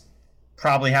and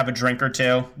probably have a drink or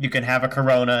two. You can have a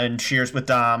Corona and cheers with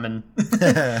Dom and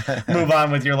move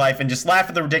on with your life and just laugh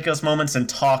at the ridiculous moments and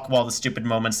talk while the stupid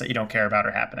moments that you don't care about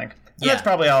are happening. And that's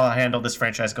probably how I'll handle this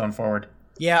franchise going forward.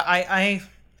 Yeah, I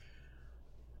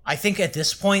think at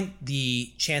this point,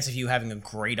 the chance of you having a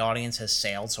great audience has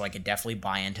sailed, so I could definitely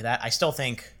buy into that. I still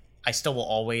will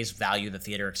always value the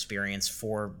theater experience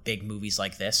for big movies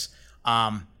like this.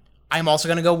 I'm also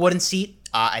going to go wooden seat.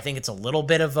 I think it's a little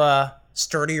bit of a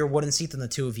sturdier wooden seat than the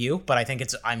two of you, but I think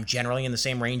I'm generally in the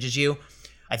same range as you.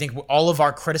 I think all of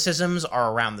our criticisms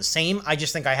are around the same. I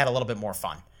just think I had a little bit more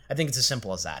fun. I think it's as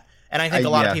simple as that. And I think a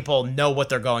lot of people know what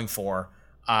they're going for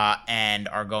and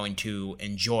are going to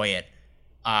enjoy it.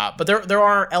 But there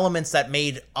are elements that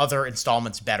made other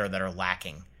installments better that are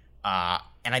lacking.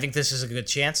 And I think this is a good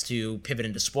chance to pivot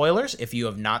into spoilers. If you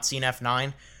have not seen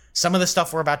F9, some of the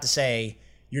stuff we're about to say,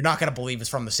 you're not going to believe is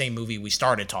from the same movie we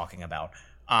started talking about.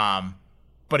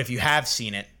 But if you have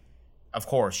seen it, of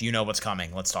course, you know what's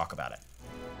coming. Let's talk about it.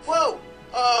 Whoa!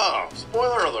 Oh,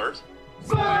 spoiler alert.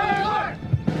 Spoiler!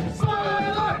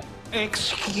 Spoiler!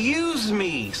 Excuse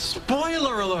me!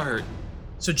 Spoiler alert!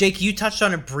 So, Jake, you touched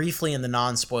on it briefly in the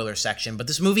non-spoiler section, but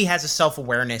this movie has a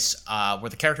self-awareness where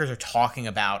the characters are talking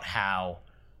about how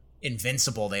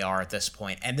invincible they are at this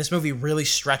point, and this movie really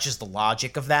stretches the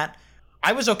logic of that.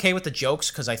 I was okay with the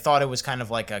jokes because I thought it was kind of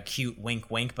like a cute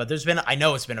wink-wink, but I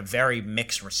know it's been a very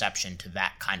mixed reception to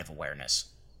that kind of awareness.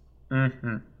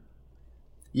 Mm-hmm.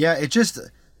 Yeah, it just,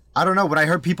 I don't know, when I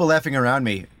heard people laughing around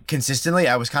me consistently,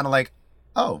 I was kind of like,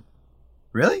 oh,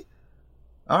 really?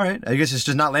 All right, I guess it's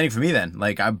just not landing for me then.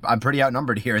 Like, I'm pretty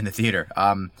outnumbered here in the theater.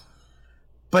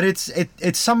 But it's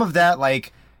some of that,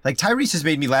 like Tyrese has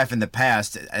made me laugh in the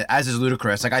past, as is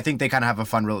Ludacris. Like, I think they kind of have a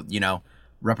fun,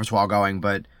 repertoire going,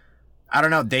 but I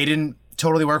don't know, they didn't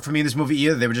totally work for me in this movie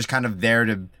either. They were just kind of there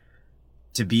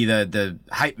to be the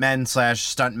hype men /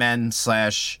 stunt men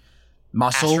 /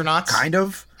 muscle, astronauts, kind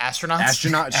of.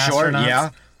 Astronaut, sure, yeah.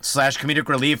 / comedic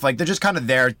relief. Like, they're just kind of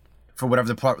there for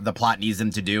whatever the plot needs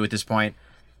them to do at this point.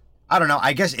 I don't know.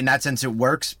 I guess in that sense it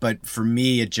works, but for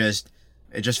me it just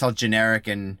felt generic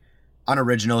and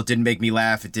unoriginal. It didn't make me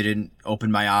laugh. It didn't open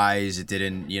my eyes. It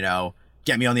didn't,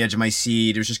 get me on the edge of my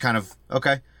seat. It was just kind of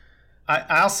okay.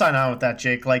 I'll sign on with that,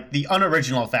 Jake. Like, the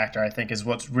unoriginal factor, I think, is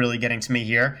what's really getting to me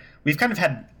here. We've kind of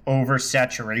had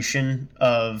oversaturation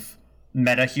of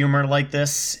meta humor like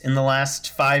this in the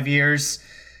last 5 years.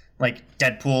 Like,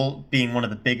 Deadpool being one of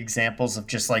the big examples of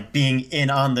just, like, being in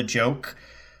on the joke.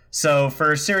 So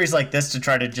for a series like this to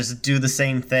try to just do the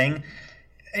same thing,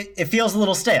 it feels a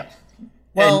little stale.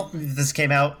 Well, and if this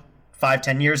came out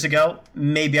 5-10 years ago,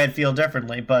 maybe I'd feel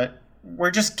differently, but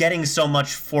we're just getting so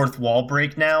much fourth wall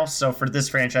break now, so for this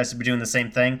franchise to be doing the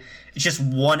same thing, it's just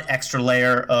one extra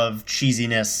layer of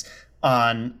cheesiness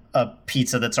on a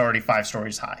pizza that's already 5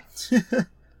 stories high.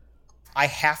 I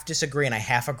half disagree and I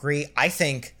half agree. I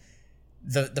think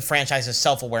the franchise's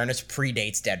self-awareness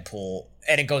predates Deadpool,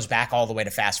 and it goes back all the way to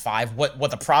Fast 5.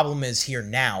 What the problem is here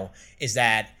now is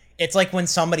that it's like when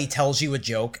somebody tells you a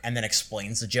joke and then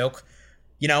explains the joke.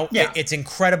 It's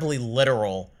incredibly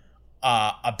literal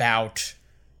about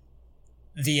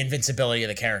the invincibility of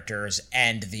the characters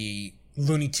and the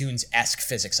Looney Tunes-esque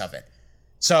physics of it.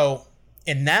 So,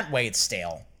 in that way, it's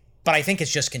stale. But I think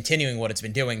it's just continuing what it's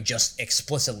been doing, just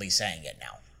explicitly saying it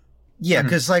now. Yeah,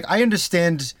 because, I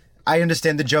understand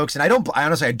the jokes, and I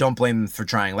honestly don't blame them for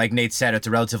trying. Like Nate said, it's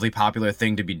a relatively popular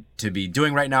thing to be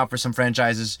doing right now for some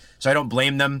franchises, so I don't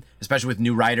blame them, especially with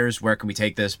new writers. Where can we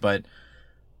take this? But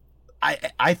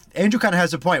Andrew kind of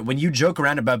has a point. When you joke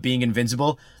around about being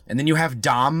invincible, and then you have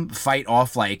Dom fight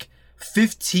off like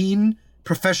 15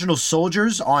 professional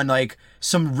soldiers on like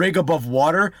some rig above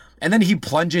water, and then he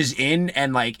plunges in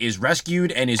and like is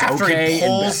rescued and is after okay. He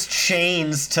pulls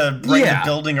chains to bring the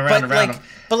building around him.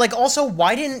 But like also,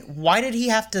 why did he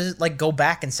have to like go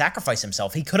back and sacrifice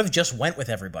himself? He could have just went with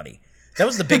everybody. That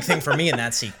was the big thing for me in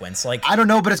that sequence. Like, I don't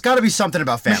know, but it's got to be something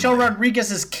about family. Michelle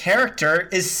Rodriguez's character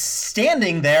is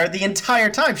standing there the entire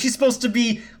time. She's supposed to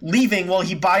be leaving while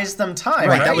he buys them time.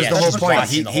 Right, that was the whole point.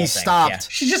 He stopped. Yeah.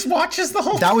 She just watches the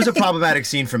whole That thing. was a problematic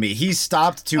scene for me. He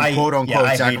stopped to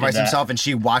quote-unquote sacrifice himself, and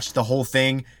she watched the whole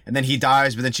thing, and then he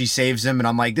dies, but then she saves him, and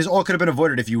I'm like, this all could have been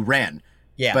avoided if you ran.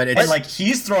 Yeah, but and like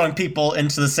he's throwing people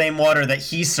into the same water that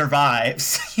he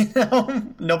survives. You know,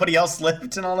 nobody else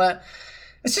lived and all that.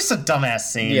 It's just a dumbass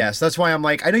scene. Yes, that's why I'm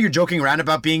like, I know you're joking around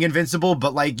about being invincible,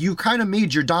 but like you kind of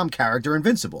made your Dom character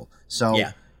invincible. So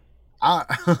yeah.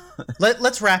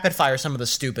 Let's rapid fire some of the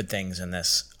stupid things in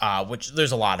this, which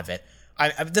there's a lot of it.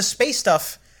 The space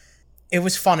stuff, it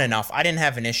was fun enough. I didn't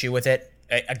have an issue with it.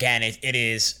 Again, it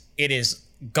is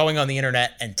going on the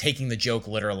internet and taking the joke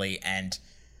literally and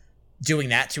doing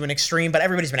that to an extreme, but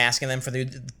everybody's been asking them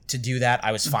to do that.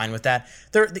 I was fine with that.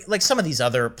 They're like some of these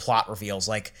other plot reveals,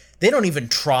 like they don't even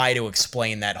try to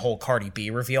explain that whole Cardi B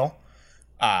reveal,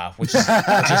 which is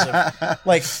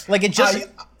like it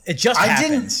just I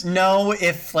happens. didn't know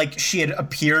if like she had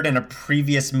appeared in a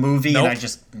previous movie and I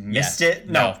just missed it.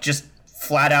 No, just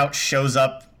flat out shows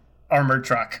up armored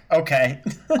truck. Okay.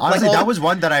 Honestly, that was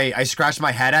one that I scratched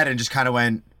my head at and just kind of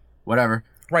went, whatever.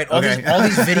 Right, all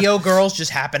these video girls just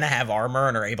happen to have armor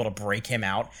and are able to break him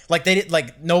out. Like they did,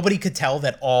 like nobody could tell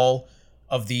that all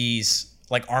of these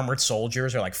like armored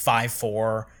soldiers are like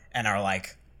 5'4" and are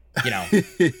like, you know,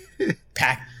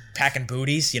 packing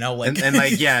booties, you know, like and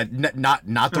like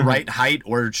not the right height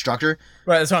or structure.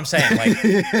 Right, that's what I'm saying.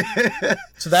 Like,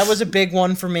 so that was a big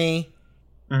one for me.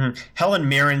 Mm-hmm. Helen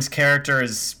Mirren's character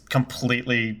is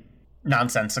completely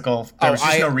nonsensical. There was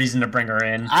just no reason to bring her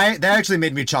in. That actually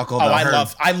made me chuckle. Though.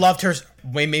 I loved her.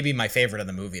 Maybe my favorite of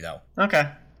the movie, though. Okay.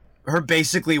 Her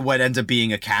basically what ends up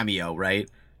being a cameo, right?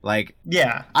 Like,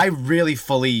 yeah. I really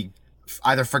fully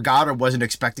either forgot or wasn't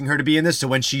expecting her to be in this. So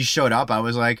when she showed up, I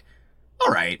was like,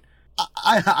 all right,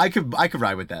 I could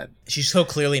ride with that. She's so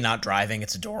clearly not driving.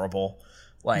 It's adorable.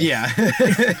 Like, yeah.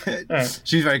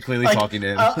 She's very clearly talking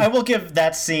to him. I will give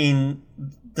that scene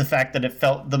the fact that it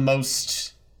felt the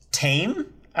most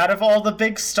tame out of all the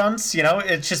big stunts. You know,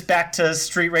 it's just back to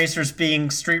street racers being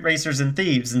street racers and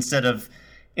thieves instead of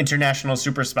international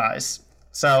super spies.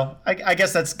 So I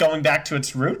guess that's going back to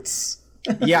its roots.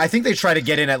 Yeah, I think they try to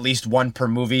get in at least one per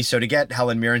movie. So to get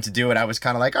Helen Mirren to do it, I was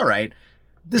kind of like, all right,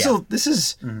 there's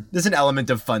an element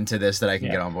of fun to this that I can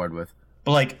get on board with.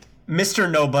 But like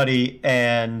Mr. Nobody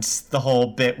and the whole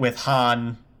bit with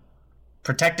Han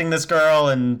protecting this girl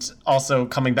and also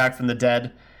coming back from the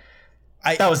dead.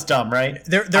 That was dumb, right?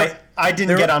 I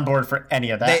didn't get on board for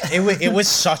any of that. It was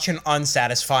such an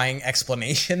unsatisfying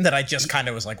explanation that I just kind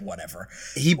of was like, whatever.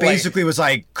 He basically was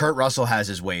like, Kurt Russell has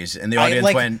his ways, and the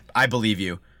audience went, I believe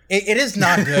you. It is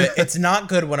not good. It's not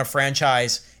good when a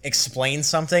franchise explains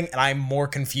something, and I'm more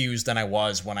confused than I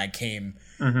was when I came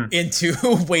into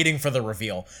waiting for the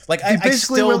reveal. Like, I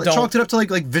still don't... chalked it up to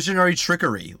like visionary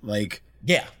trickery. Like,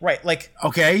 yeah, right. Like,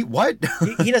 okay, what?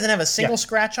 he doesn't have a single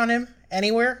scratch on him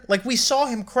anywhere. Like, we saw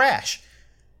him crash.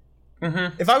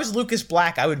 If I was Lucas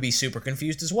Black, I would be super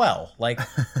confused as well. Like,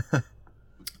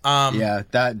 yeah,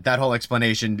 that whole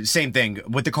explanation, same thing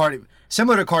with the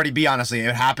similar to Cardi B. Honestly,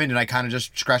 it happened, and I kind of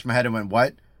just scratched my head and went,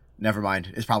 "What? Never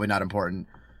mind. It's probably not important."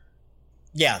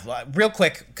 Yeah, real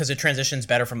quick, because it transitions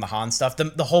better from the Han stuff. The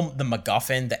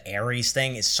MacGuffin, the Ares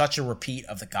thing, is such a repeat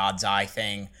of the God's Eye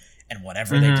thing and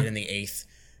whatever they did in the 8th.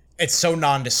 It's so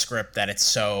nondescript that it's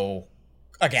so.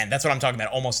 Again, that's what I'm talking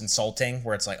about. Almost insulting,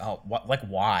 where it's like, oh, what? Like,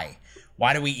 why?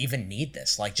 Why do we even need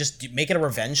this? Like, just make it a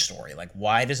revenge story. Like,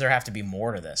 why does there have to be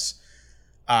more to this?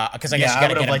 Because I guess you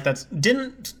gotta get like that.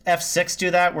 Didn't F6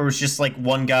 do that, where it was just like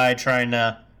one guy trying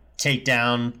to take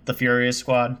down the Furious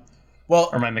Squad? Well,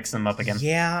 or am I mixing them up again?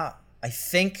 Yeah, I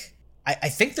think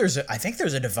there's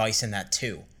a device in that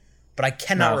too, but I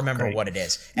cannot remember what it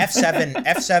is.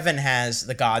 F7 has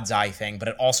the God's Eye thing, but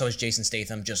it also has Jason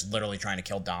Statham just literally trying to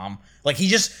kill Dom. Like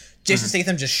Jason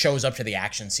Statham just shows up to the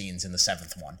action scenes in the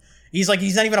 7th one. He's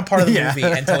not even a part of the movie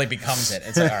until he becomes it.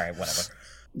 It's like, all right, whatever.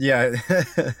 Yeah,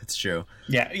 it's true.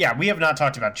 Yeah, we have not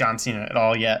talked about John Cena at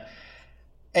all yet.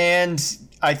 And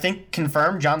I think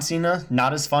confirmed John Cena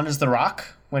not as fun as The Rock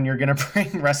when you're going to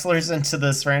bring wrestlers into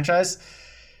this franchise.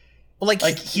 Well,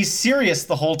 like he's serious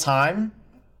the whole time,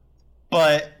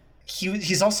 but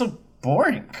he's also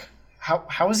boring.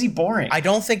 How is he boring? I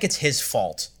don't think it's his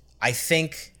fault. I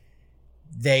think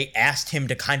they asked him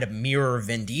to kind of mirror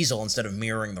Vin Diesel instead of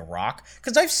mirroring The Rock.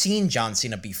 Because I've seen John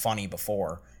Cena be funny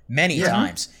before, many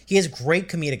times. He has great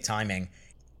comedic timing.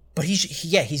 But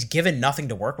he's given nothing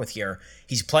to work with here.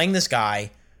 He's playing this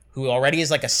guy who already is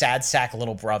like a sad sack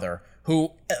little brother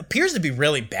who appears to be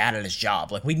really bad at his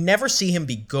job. Like, we never see him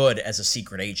be good as a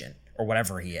secret agent or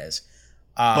whatever he is.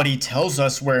 But he tells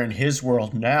us we're in his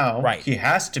world now. Right. He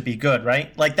has to be good,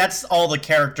 right? Like, that's all the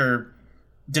character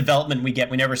development we get.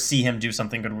 We never see him do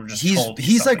something good. We're just told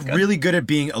he's like good. really good at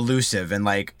being elusive and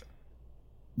like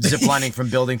ziplining from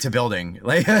building to building,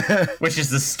 like which is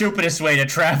the stupidest way to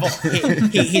travel.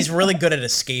 He's really good at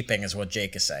escaping, is what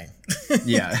Jake is saying.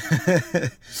 Yeah.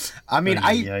 I mean,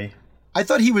 I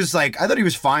thought he was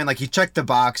fine. Like, he checked the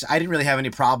box. I didn't really have any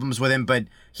problems with him, but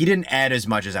he didn't add as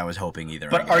much as I was hoping either.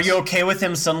 But are you okay with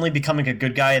him suddenly becoming a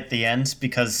good guy at the end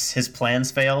because his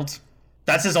plans failed?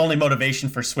 That's his only motivation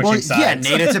for switching sides.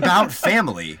 Yeah, Nate, it's about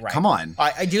family. Right. Come on.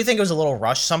 I do think it was a little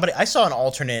rushed. I saw an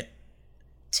alternate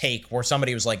take where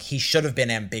somebody was like, he should have been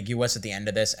ambiguous at the end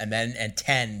of this, and then at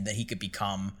 10 that he could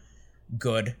become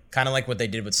good, kind of like what they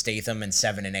did with Statham in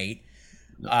 7 and 8.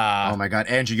 Oh my God,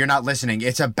 Andrew, you're not listening.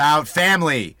 It's about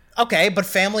family. Okay, but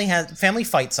family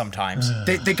fights sometimes.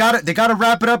 They gotta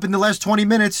wrap it up in the last 20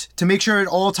 minutes to make sure it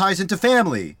all ties into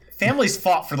family. Family's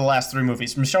fought for the last 3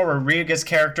 movies. Michelle Rodriguez's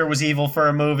character was evil for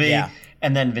a movie,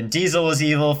 and then Vin Diesel was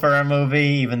evil for a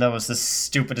movie, even though it was the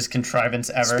stupidest contrivance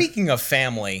ever. Speaking of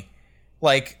family,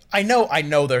 like, I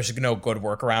know there's no good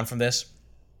workaround from this,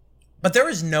 but there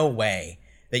is no way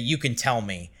that you can tell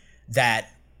me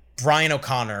that Brian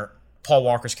O'Connor, Paul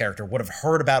Walker's character, would have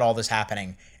heard about all this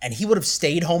happening and he would have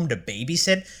stayed home to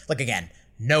babysit. Like, again,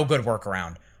 no good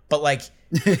workaround, but like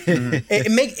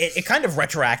it kind of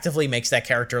retroactively makes that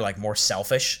character like more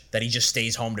selfish, that he just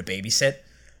stays home to babysit.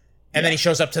 And then he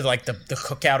shows up to like the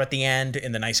cookout at the end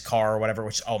in the nice car or whatever,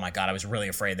 which, oh my God, I was really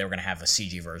afraid they were going to have a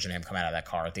CG version of him come out of that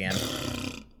car at the end.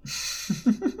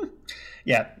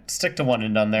 Yeah, stick to one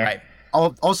and done there. Right.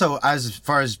 Also, as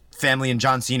far as family and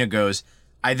John Cena goes,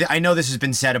 I know this has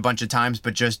been said a bunch of times,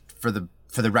 but just for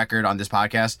the record on this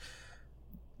podcast,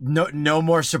 no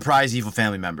more surprise evil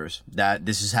family members. That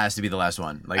has to be the last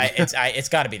one. Like, it's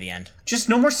got to be the end. Just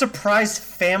no more surprise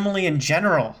family in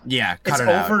general. Yeah, it's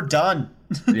overdone.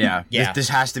 Yeah. This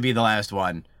has to be the last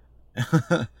one.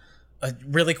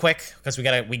 Really quick, because we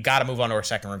gotta move on to our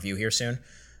second review here soon.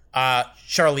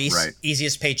 Charlize,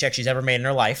 easiest paycheck she's ever made in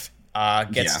her life.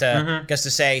 Gets to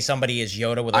say somebody is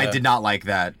Yoda with. I did not like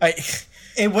that.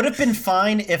 It would have been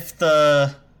fine if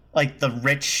the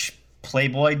rich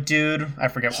Playboy dude, I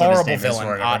forget what his name villain,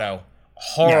 is. Otto.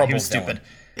 Horrible he was villain. Stupid.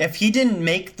 If he didn't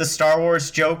make the Star Wars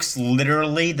jokes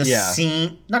literally the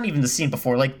scene, not even the scene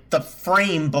before, like the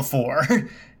frame before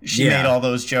she made all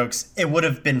those jokes, it would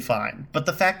have been fine. But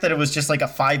the fact that it was just like a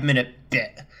 5-minute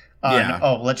bit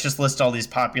on, let's just list all these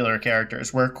popular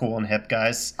characters. We're cool and hip,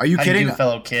 guys. Are you How kidding? You do,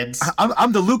 fellow kids?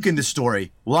 I'm the Luke in this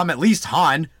story. Well, I'm at least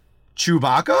Han.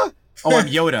 Chewbacca? Oh, I'm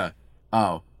Yoda.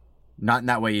 Oh, not in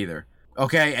that way either.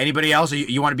 Okay, anybody else?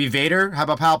 You want to be Vader? How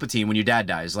about Palpatine when your dad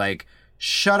dies? Like,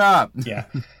 shut up. Yeah.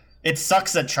 It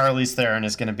sucks that Charlize Theron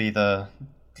is going to be the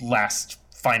last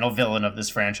final villain of this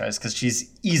franchise, because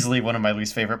she's easily one of my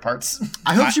least favorite parts.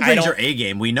 I hope she brings her A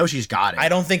game. We know she's got it. I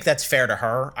don't think that's fair to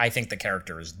her. I think the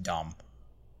character is dumb.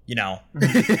 You know.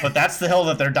 But that's the hill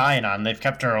that they're dying on. They've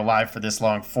kept her alive for this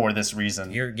long for this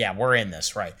reason. We're in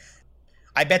this, right.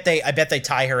 I bet they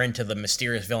tie her into the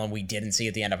mysterious villain we didn't see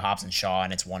at the end of Hobbs and Shaw,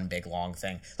 and it's one big long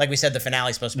thing. Like we said, the finale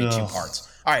is supposed to be 2 parts.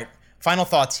 All right, final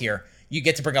thoughts here. You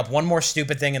get to bring up one more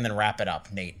stupid thing and then wrap it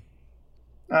up, Nate.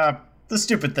 The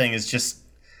stupid thing is just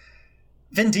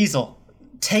Vin Diesel.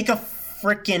 Take a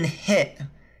freaking hit.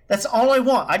 That's all I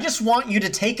want. I just want you to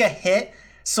take a hit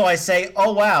so I say,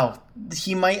 oh wow,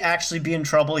 he might actually be in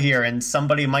trouble here and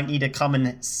somebody might need to come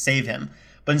and save him.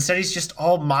 But instead he's just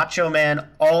all macho man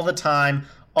all the time,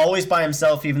 always by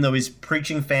himself, even though he's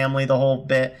preaching family the whole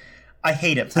bit. I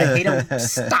hate him.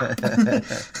 Stop. Ugh.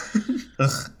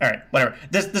 All right, whatever.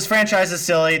 This franchise is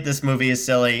silly. This movie is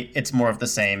silly. It's more of the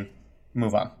same.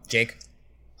 Move on. Jake?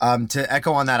 To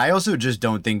echo on that, I also just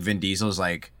don't think Vin Diesel's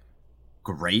like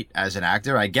great as an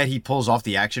actor. I get he pulls off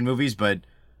the action movies, but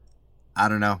I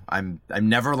don't know. I'm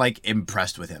never like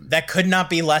impressed with him. That could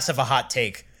not be less of a hot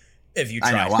take if you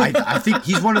try. I know. I think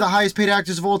he's one of the highest paid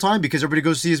actors of all time because everybody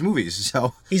goes to see his movies.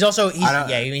 So he's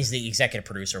the executive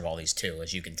producer of all these too,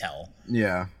 as you can tell.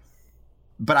 Yeah.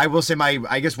 But I will say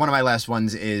I guess one of my last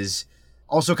ones is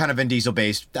also kind of Vin Diesel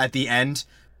based. At the end,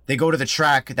 They go to the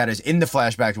track that is in the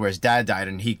flashback where his dad died,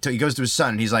 and he goes to his son,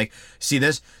 and he's like, see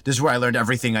this? This is where I learned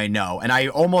everything I know. And I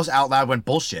almost out loud went,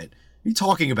 bullshit. What are you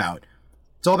talking about?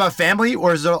 It's all about family,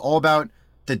 or is it all about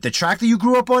the track that you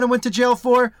grew up on and went to jail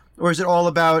for? Or is it all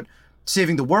about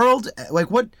saving the world? Like,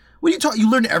 what are you talking?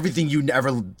 You learned everything you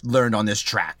never learned on this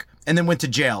track, and then went to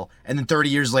jail, and then 30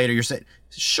 years later you're saying,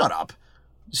 shut up.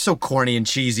 So corny and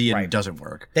cheesy, and it doesn't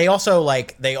work. They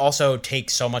also take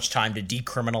so much time to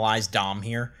decriminalize Dom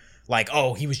here. Like,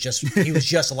 oh, he was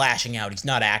just lashing out. He's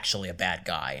not actually a bad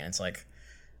guy. And it's like,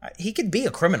 he could be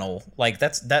a criminal. Like,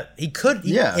 he could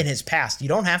in his past. You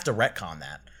don't have to retcon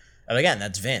that. And again,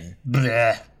 that's Vin.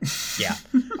 Bleh. Yeah.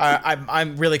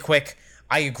 I'm really quick.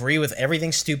 I agree with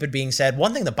everything stupid being said.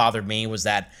 One thing that bothered me was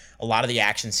that a lot of the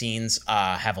action scenes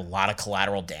have a lot of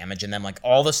collateral damage in them. Like,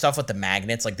 all the stuff with the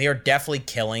magnets, like, they are definitely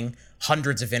killing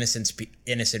hundreds of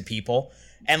innocent people.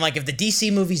 And, like, if the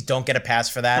DC movies don't get a pass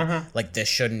for that, like, this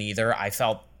shouldn't either. I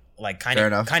felt, like, kind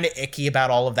of icky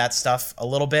about all of that stuff a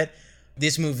little bit.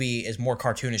 This movie is more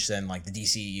cartoonish than, like, the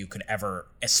DCU could ever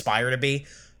aspire to be.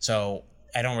 So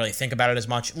I don't really think about it as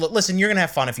much. Listen, you're going to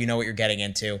have fun if you know what you're getting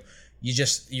into.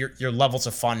 Your levels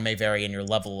of fun may vary and your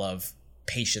level of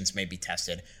patience may be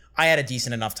tested. I had a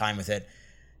decent enough time with it.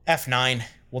 F9,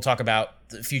 we'll talk about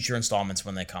the future installments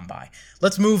when they come by.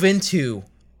 Let's move into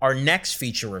our next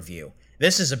feature review.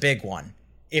 This is a big one.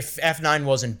 If F9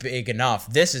 wasn't big enough,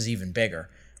 this is even bigger.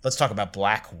 Let's talk about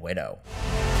Black Widow.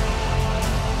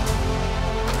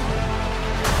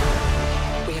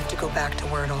 We have to go back to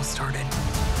where it all started.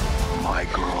 My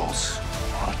girls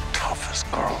are the toughest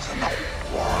girls in the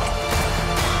world.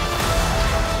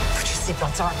 Put your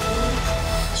seatbelts on.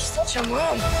 She's such a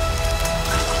mom.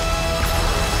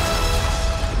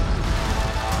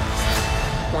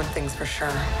 One thing's for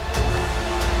sure.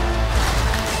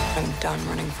 I'm done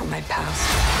running from my past.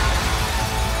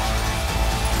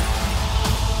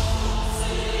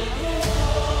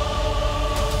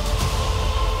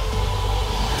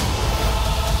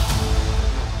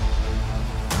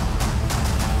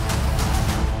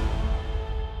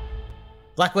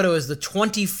 Black Widow is the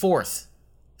 24th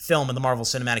film in the Marvel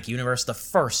Cinematic Universe, the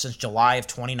first since July of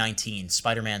 2019.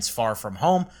 Spider-Man's Far From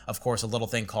Home, of course, a little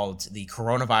thing called the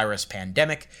coronavirus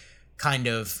pandemic, kind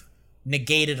of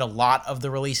negated a lot of the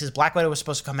releases. Black Widow was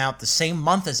supposed to come out the same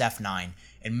month as F9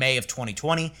 in May of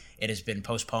 2020. It has been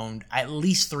postponed at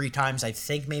least 3 times, I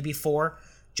think maybe 4.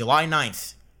 July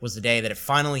 9th was the day that it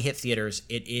finally hit theaters.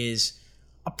 It is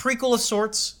a prequel of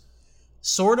sorts,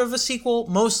 sort of a sequel,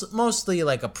 mostly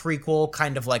like a prequel,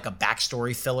 kind of like a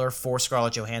backstory filler for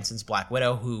Scarlett Johansson's Black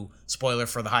Widow, who, spoiler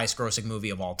for the highest grossing movie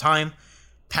of all time,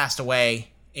 passed away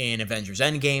in Avengers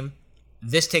Endgame.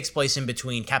 This takes place in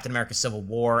between Captain America Civil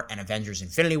War and Avengers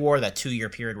Infinity War, that 2-year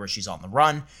period where she's on the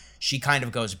run. She kind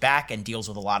of goes back and deals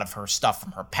with a lot of her stuff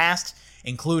from her past,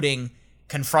 including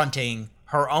confronting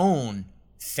her own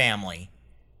family,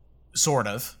 sort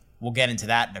of. We'll get into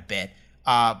that in a bit.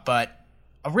 But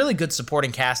a really good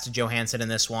supporting cast to Johansson in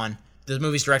this one. The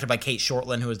movie's directed by Kate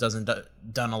Shortland, who has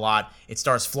done a lot. It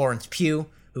stars Florence Pugh,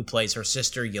 who plays her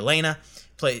sister Yelena.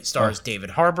 Stars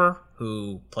David Harbour,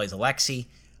 who plays Alexei,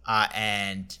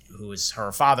 and who is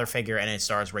her father figure. And it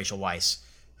stars Rachel Weisz,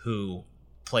 who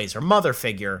plays her mother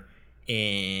figure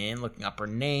in, looking up her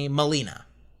name, Melina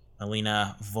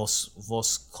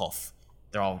Voskov.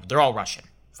 They're all Russian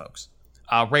folks.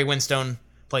 Ray Winstone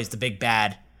plays the big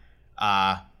bad.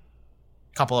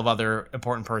 Couple of other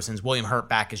important persons. William Hurt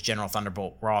back as General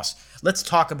Thunderbolt Ross. Let's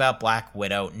talk about Black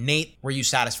Widow. Nate, were you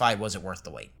satisfied? Was it worth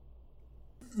the wait?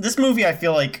 This movie, I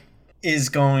feel like, is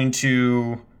going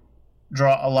to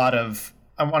draw a lot of,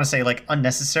 I want to say, like,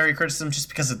 unnecessary criticism just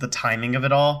because of the timing of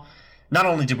it all. Not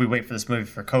only did we wait for this movie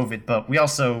for COVID, but we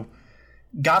also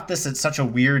got this at such a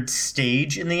weird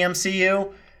stage in the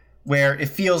MCU where it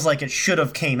feels like it should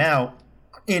have came out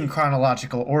in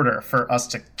chronological order for us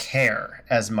to care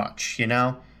as much, you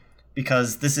know?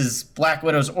 Because this is Black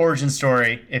Widow's origin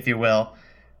story, if you will,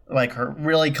 like her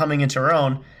really coming into her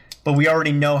own, but we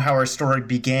already know how her story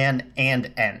began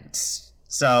and ends.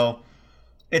 So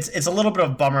it's a little bit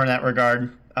of a bummer in that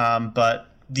regard,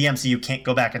 but the MCU can't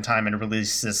go back in time and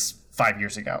release this 5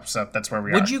 years ago, so that's where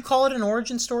we are. Would you call it an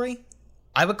origin story?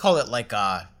 I would call it like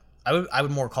I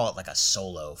would more call it like a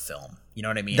solo film. You know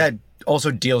what I mean? That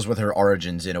also deals with her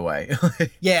origins in a way.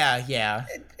 Yeah.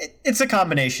 It's a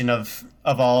combination of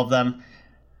all of them.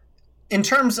 In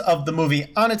terms of the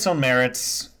movie on its own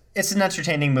merits, it's an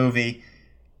entertaining movie.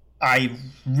 I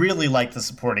really like the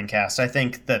supporting cast. I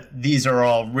think that these are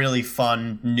all really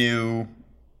fun, new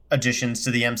additions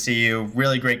to the MCU.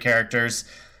 Really great characters.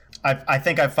 I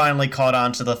think I finally caught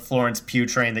on to the Florence Pugh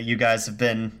train that you guys have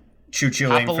been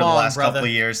choo-chooing for the along, last brother. couple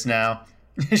of years now.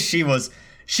 She was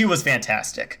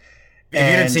fantastic. If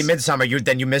you didn't see Midsommar,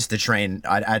 then you missed the train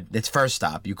at its first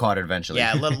stop. You caught it eventually.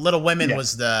 Yeah, Little Women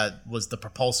was the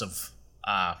propulsive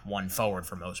one forward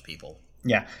for most people.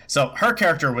 Yeah, so her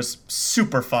character was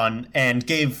super fun and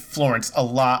gave Florence a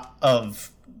lot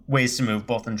of ways to move,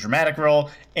 both in the dramatic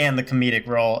role and the comedic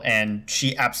role, and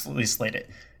she absolutely slayed it.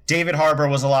 David Harbour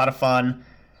was a lot of fun.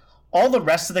 All the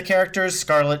rest of the characters,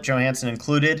 Scarlett Johansson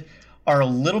included, are a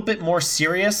little bit more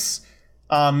serious,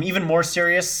 even more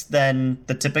serious than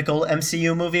the typical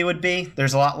MCU movie would be.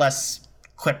 There's a lot less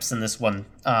quips in this one,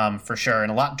 for sure,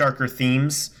 and a lot darker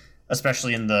themes,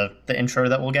 especially in the intro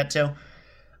that we'll get to.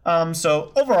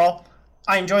 So overall,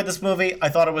 I enjoyed this movie. I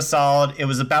thought it was solid. It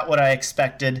was about what I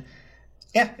expected.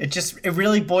 Yeah, it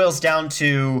really boils down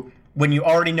to, when you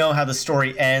already know how the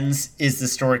story ends, is the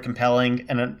story compelling?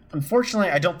 And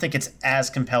unfortunately, I don't think it's as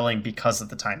compelling because of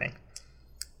the timing.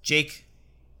 Jake?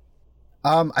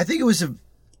 I think it was an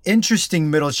interesting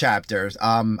middle chapter.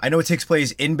 I know it takes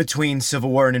place in between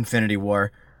Civil War and Infinity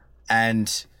War,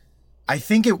 and I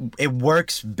think it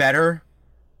works better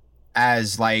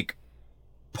as, like,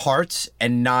 parts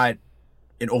and not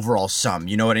an overall sum.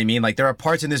 You know what I mean? Like, there are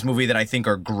parts in this movie that I think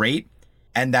are great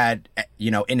and that, you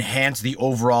know, enhance the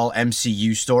overall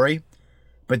MCU story.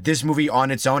 But this movie on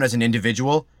its own as an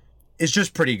individual is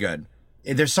just pretty good.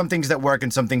 There's some things that work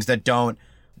and some things that don't.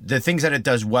 The things that it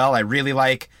does well, I really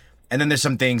like. And then there's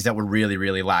some things that were really,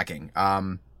 really lacking.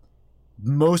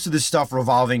 Most of the stuff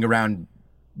revolving around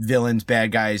villains,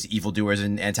 bad guys, evildoers,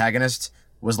 and antagonists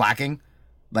was lacking,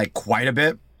 like, quite a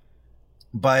bit.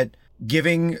 But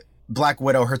giving Black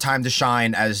Widow her time to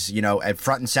shine as, you know, at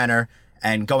front and center,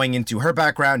 and going into her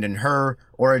background and her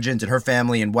origins and her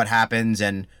family and what happens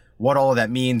and what all of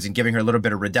that means, and giving her a little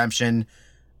bit of redemption,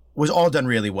 was all done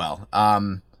really well.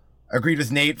 Agreed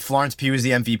with Nate. Florence Pugh is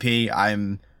the MVP.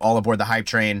 I'm all aboard the hype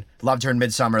train. Loved her in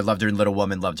Midsommar, loved her in Little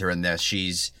Woman, loved her in this.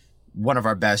 She's one of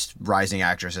our best rising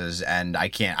actresses, and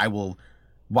I will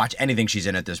watch anything she's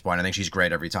in at this point. I think she's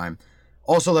great every time.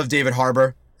 Also love David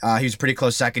Harbour. He was a pretty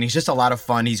close second. He's just a lot of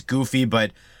fun. He's goofy,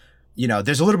 but, you know,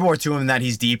 there's a little more to him than that.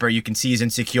 He's deeper. You can see he's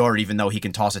insecure, even though he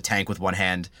can toss a tank with one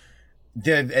hand.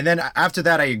 And then after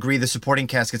that, I agree, the supporting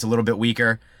cast gets a little bit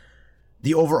weaker.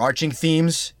 The overarching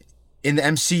themes in the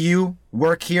MCU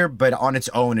work here, but on its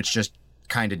own, it's just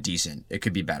kind of decent. It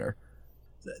could be better.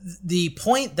 The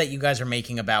point that you guys are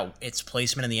making about its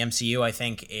placement in the MCU, I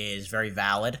think, is very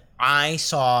valid. I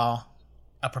saw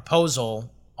a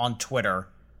proposal on Twitter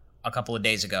a couple of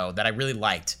days ago that I really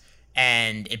liked,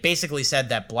 and it basically said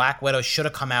that Black Widow should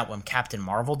have come out when Captain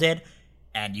Marvel did,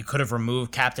 and you could have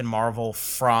removed Captain Marvel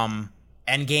from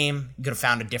Endgame. You could have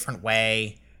found a different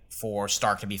way for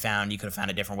Stark to be found. You could have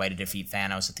found a different way to defeat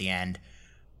Thanos at the end.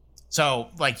 So,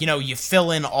 like, you know, you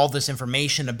fill in all this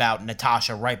information about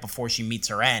Natasha right before she meets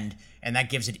her end, and that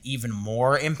gives it even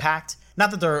more impact.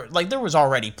 Not that there was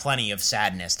already plenty of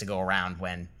sadness to go around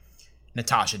when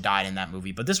Natasha died in that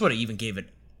movie, but this would have even gave it,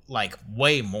 like,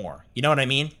 way more. You know what I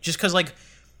mean? Just because, like,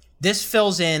 this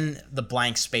fills in the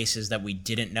blank spaces that we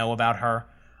didn't know about her.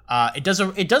 It does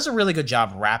a really good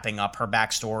job wrapping up her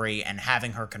backstory and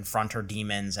having her confront her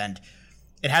demons, and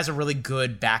it has a really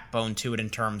good backbone to it in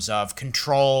terms of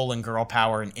control and girl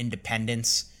power and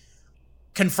independence,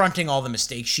 confronting all the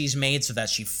mistakes she's made so that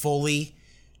she fully,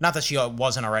 not that she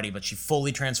wasn't already, but she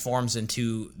fully transforms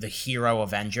into the hero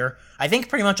Avenger. I think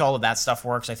pretty much all of that stuff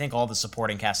works. I think all the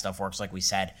supporting cast stuff works, like we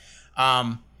said.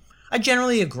 I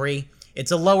generally agree.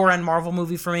 It's a lower-end Marvel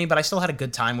movie for me, but I still had a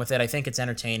good time with it. I think it's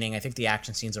entertaining. I think the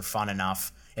action scenes are fun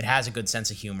enough. It has a good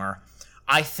sense of humor.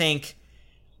 I think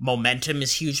momentum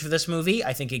is huge for this movie.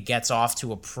 I think it gets off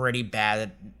to a pretty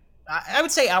bad, I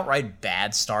would say outright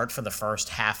bad start for the first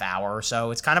half hour or so.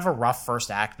 It's kind of a rough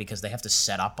first act because they have to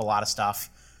set up a lot of stuff.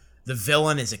 The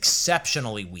villain is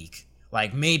exceptionally weak,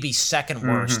 like maybe second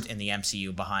worst in the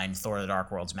MCU behind Thor: The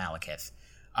Dark World's Malekith.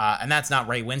 And that's not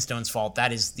Ray Winstone's fault.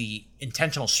 That is the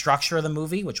intentional structure of the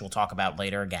movie, which we'll talk about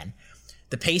later again.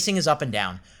 The pacing is up and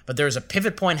down, but there's a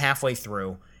pivot point halfway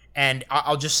through, and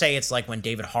I'll just say it's like when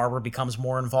David Harbour becomes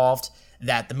more involved,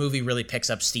 that the movie really picks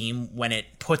up steam when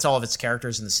it puts all of its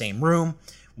characters in the same room,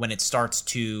 when it starts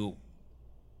to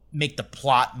make the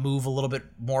plot move a little bit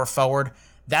more forward.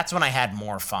 That's when I had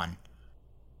more fun.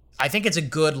 I think it's a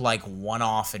good, like,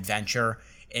 one-off adventure.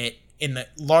 In the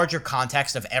larger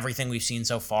context of everything we've seen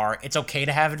so far, it's okay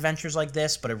to have adventures like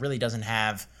this, but it really doesn't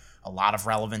have a lot of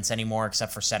relevance anymore,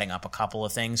 except for setting up a couple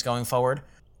of things going forward.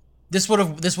 This would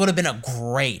have been a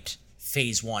great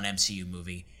Phase 1 MCU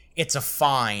movie. it's a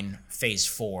fine Phase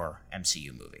 4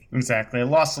 MCU movie. Exactly. It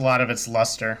lost a lot of its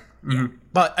luster. Yeah.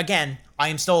 But again, I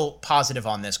am still positive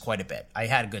on this quite a bit. I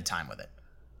had a good time with it.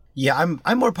 Yeah,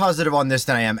 I'm more positive on this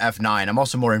than I am F9. I'm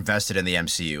also more invested in the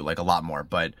MCU, like a lot more.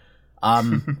 But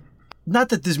not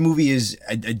that this movie is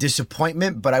a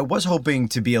disappointment, but I was hoping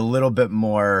to be a little bit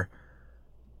more,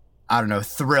 I don't know,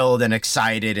 thrilled and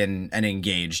excited and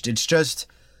engaged. It's just,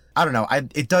 I don't know.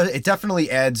 It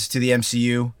definitely adds to the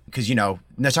MCU because, you know,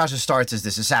 Natasha starts as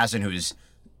this assassin who's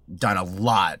done a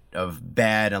lot of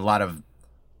bad and a lot of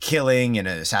killing and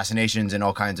assassinations and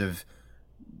all kinds of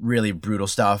really brutal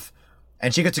stuff.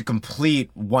 And she gets a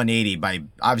complete 180 by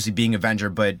obviously being Avenger,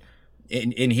 but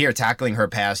in here tackling her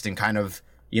past and kind of,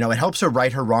 you know, it helps her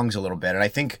right her wrongs a little bit. And I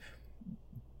think,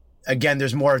 again,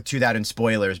 there's more to that in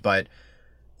spoilers, but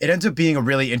it ends up being a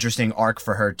really interesting arc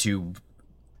for her to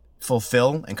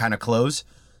fulfill and kind of close.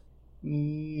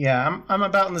 Yeah, I'm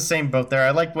about in the same boat there.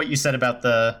 I like what you said about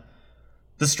the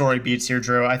story beats here,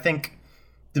 Drew. I think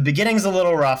the beginning's a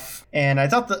little rough, and I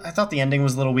thought the ending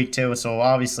was a little weak too, so we'll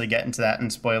obviously get into that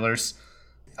in spoilers.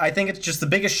 I think it's just the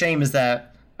biggest shame is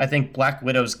that I think Black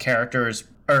Widow's character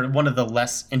are one of the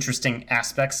less interesting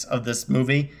aspects of this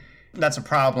movie. That's a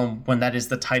problem when that is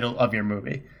the title of your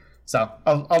movie. So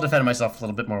I'll defend myself a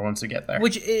little bit more once we get there.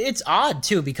 Which, it's odd,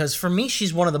 too, because for me,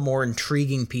 she's one of the more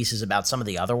intriguing pieces about some of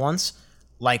the other ones.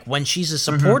 Like, when she's a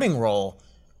supporting role,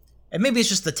 and maybe it's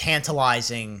just the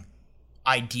tantalizing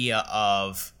idea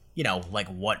of, you know, like,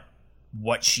 what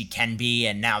she can be,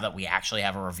 and now that we actually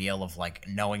have a reveal of, like,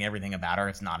 knowing everything about her,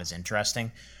 it's not as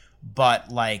interesting. But,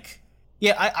 like,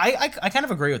 yeah, I kind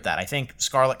of agree with that. I think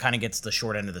Scarlett kind of gets the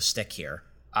short end of the stick here.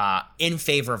 In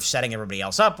favor of setting everybody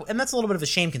else up, and that's a little bit of a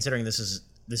shame considering this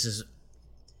is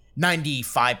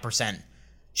 95%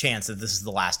 chance that this is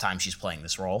the last time she's playing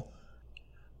this role.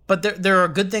 But there are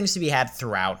good things to be had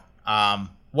throughout.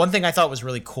 One thing I thought was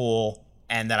really cool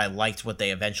and that I liked what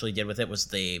they eventually did with it was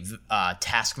the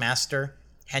Taskmaster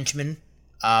henchman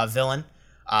villain,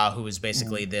 who is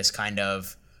basically this kind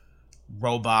of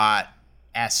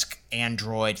robot-esque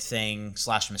android thing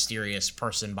 / mysterious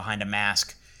person behind a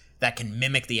mask that can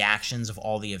mimic the actions of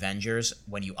all the Avengers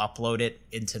when you upload it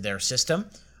into their system.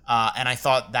 And I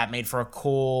thought that made for a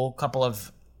cool couple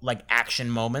of, like, action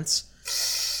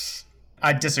moments.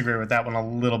 I disagree with that one a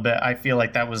little bit. I feel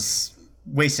like that was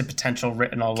wasted potential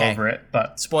written all over it.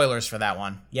 But spoilers for that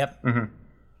one. Yep.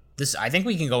 This, I think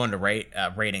we can go into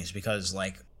ratings because,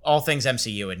 like, all things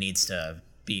MCU, it needs to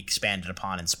be expanded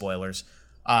upon in spoilers.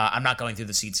 I'm not going through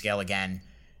the seat scale again.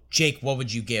 Jake, what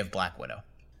would you give Black Widow?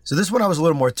 So this one I was a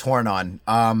little more torn on.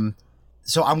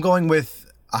 So I'm going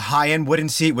with a high-end wooden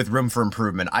seat with room for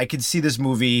improvement. I could see this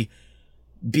movie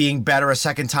being better a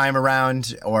second time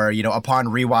around, or, you know, upon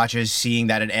rewatches, seeing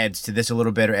that it adds to this a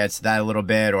little bit or adds to that a little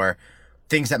bit, or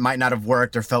things that might not have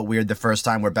worked or felt weird the first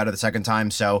time were better the second time.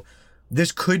 So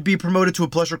this could be promoted to a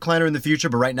plush recliner in the future,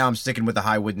 but right now I'm sticking with the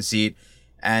high wooden seat.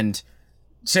 And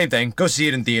same thing, go see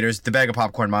it in theaters, the bag of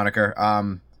popcorn moniker.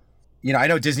 You know, I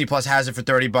know Disney Plus has it for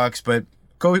 $30, but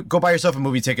Go buy yourself a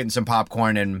movie ticket and some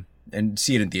popcorn and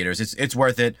see it in theaters. It's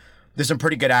worth it. There's some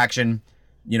pretty good action.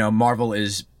 You know, Marvel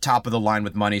is top of the line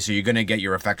with money, so you're gonna get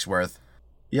your effects worth.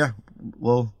 Yeah,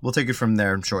 we'll take it from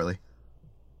there shortly.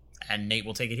 And Nate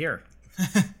will take it here.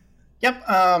 Yep.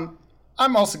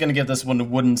 I'm also gonna give this one a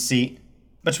wooden seat.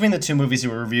 Between the two movies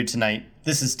we reviewed tonight,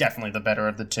 this is definitely the better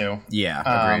of the two.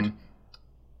 Yeah, agreed.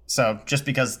 So just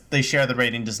because they share the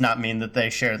rating does not mean that they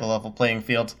share the level playing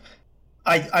field.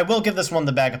 I will give this one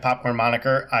the bag of popcorn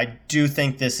moniker. I do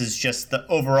think this is just the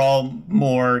overall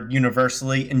more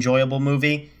universally enjoyable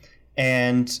movie.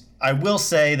 And I will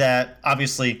say that,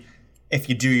 obviously, if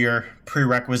you do your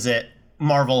prerequisite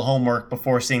Marvel homework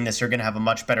before seeing this, you're going to have a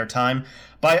much better time.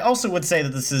 But I also would say that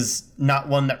this is not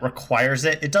one that requires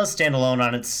it. It does stand alone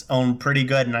on its own pretty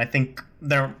good, and I think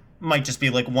there might just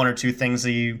be like one or two things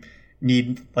that you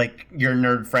need like your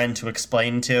nerd friend to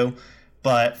explain to.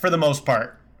 But for the most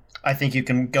part, I think you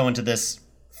can go into this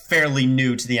fairly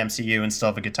new to the MCU and still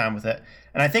have a good time with it.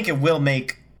 And I think it will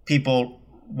make people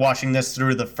watching this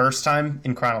through the first time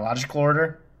in chronological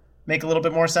order make a little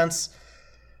bit more sense.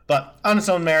 But on its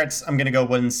own merits, I'm going to go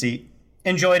wooden seat.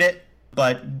 Enjoyed it,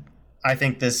 but I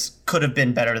think this could have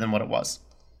been better than what it was.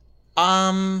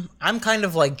 I'm kind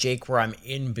of like Jake where I'm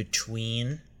in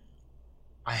between.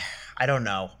 I don't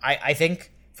know. I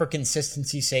think for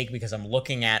consistency's sake, because I'm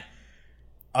looking at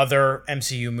other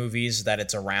MCU movies that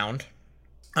it's around,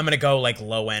 I'm going to go like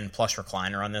low end plush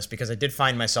recliner on this because I did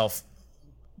find myself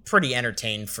pretty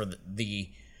entertained for the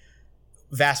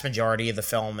vast majority of the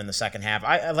film in the second half.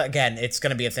 Again, it's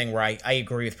going to be a thing where I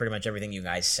agree with pretty much everything you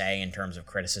guys say in terms of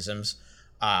criticisms.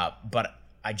 But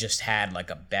I just had like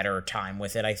a better time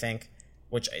with it, I think,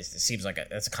 which it seems like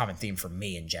that's a common theme for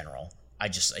me in general. I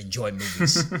just enjoy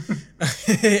movies. Nate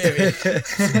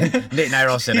and I are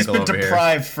all cynical over here. He's been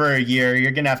deprived for a year.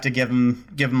 You're gonna have to give him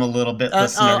a little bit,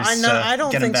 listeners. I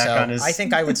don't get him think back so. on his... I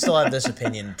think I would still have this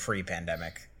opinion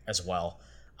pre-pandemic as well.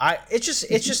 It's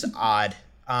just odd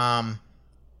that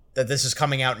this is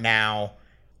coming out now.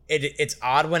 It's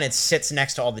odd when it sits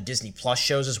next to all the Disney Plus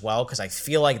shows as well, because I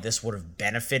feel like this would have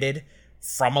benefited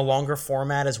from a longer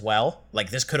format as well. Like,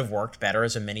 this could have worked better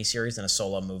as a miniseries than a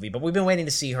solo movie, but we've been waiting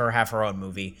to see her have her own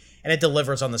movie, and it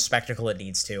delivers on the spectacle it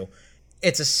needs to.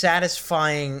 It's a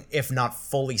satisfying, if not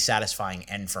fully satisfying,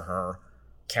 end for her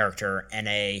character, and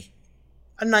a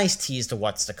nice tease to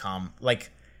what's to come. Like,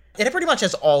 it pretty much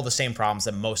has all the same problems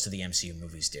that most of the MCU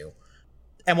movies do.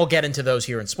 And we'll get into those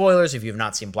here in spoilers. If you have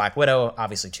not seen Black Widow,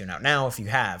 obviously tune out now. If you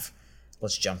have,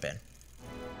 let's jump in.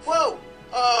 Whoa!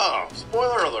 Oh,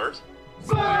 spoiler alert!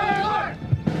 Spoiler!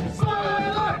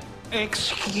 Spoiler!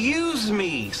 Excuse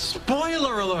me,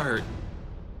 spoiler alert!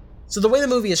 So the way the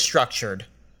movie is structured,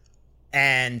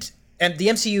 and the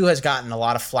MCU has gotten a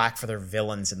lot of flack for their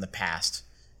villains in the past,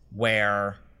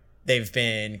 where they've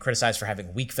been criticized for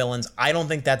having weak villains. I don't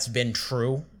think that's been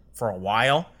true for a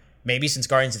while. Maybe since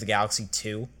Guardians of the Galaxy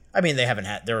 2. I mean,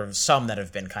 there are some that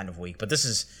have been kind of weak, but this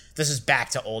is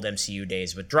back to old MCU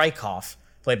days with Dreykov,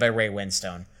 played by Ray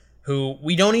Winstone, who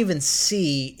we don't even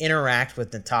see interact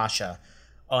with Natasha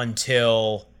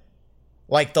until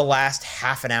like the last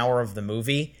half an hour of the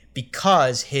movie,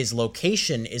 because his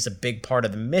location is a big part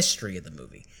of the mystery of the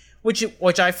movie,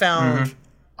 which I found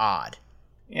odd.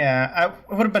 Yeah, it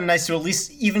would have been nice to at least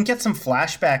even get some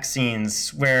flashback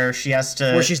scenes where she has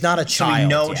to... Where she's not a child. So we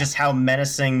know just how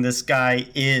menacing this guy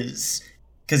is.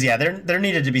 Because, yeah, there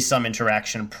needed to be some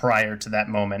interaction prior to that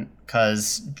moment.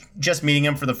 Because just meeting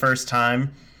him for the first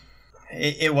time,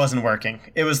 it wasn't working.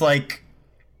 It was like...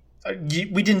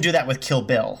 We didn't do that with Kill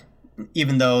Bill.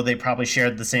 Even though they probably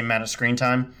shared the same amount of screen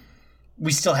time.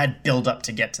 We still had build-up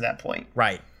to get to that point.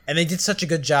 Right. And they did such a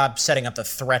good job setting up the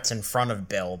threats in front of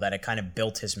Bill that it kind of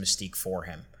built his mystique for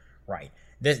him. Right.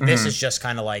 This is just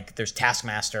kind of like there's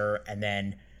Taskmaster and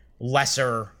then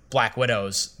lesser Black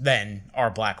Widows than our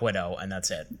Black Widow, and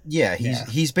that's it. Yeah,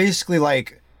 he's basically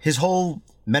like, his whole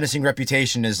menacing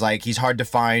reputation is like he's hard to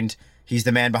find, he's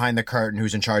the man behind the curtain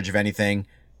who's in charge of anything,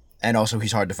 and also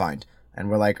he's hard to find. And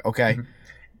we're like, okay.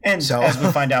 And so, as we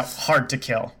find out, hard to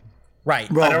kill.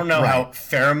 Right. I don't know how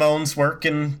pheromones work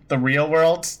in the real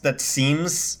world. That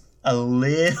seems a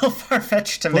little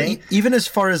far-fetched to me. Even as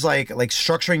far as like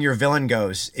structuring your villain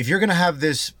goes, if you're going to have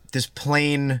this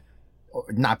plain,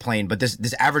 not plain, but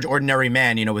this average ordinary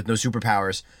man, with no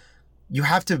superpowers, you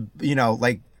have to,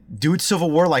 like do it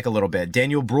Civil War-like a little bit.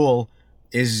 Daniel Bruhl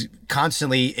is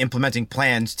constantly implementing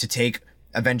plans to take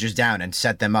Avengers down and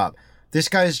set them up. This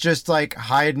guy's just like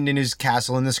hiding in his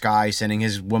castle in the sky, sending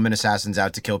his woman assassins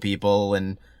out to kill people,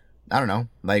 and I don't know,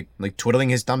 like twiddling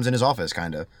his thumbs in his office,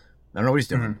 kind of. I don't know what he's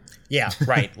doing. Yeah,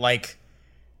 right. Like,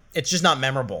 it's just not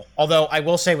memorable. Although I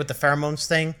will say with the pheromones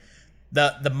thing,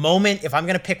 the moment, if I'm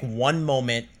gonna pick one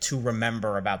moment to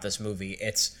remember about this movie,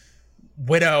 it's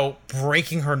Widow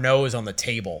breaking her nose on the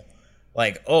table.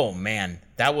 Like, oh man,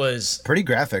 that was pretty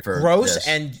graphic for gross this.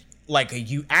 And like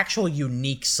actual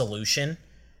unique solution.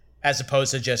 As opposed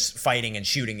to just fighting and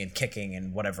shooting and kicking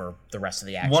and whatever the rest of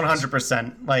the action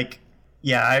 100%. Like,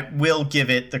 yeah, I will give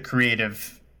it the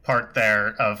creative part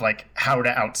there of, like, how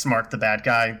to outsmart the bad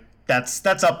guy.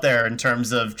 That's up there in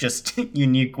terms of just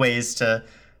unique ways to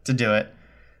do it.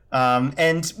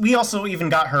 And we also even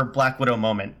got her Black Widow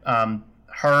moment.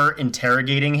 Her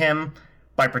interrogating him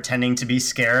by pretending to be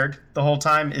scared the whole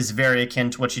time is very akin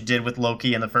to what she did with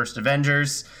Loki in the first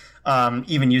Avengers.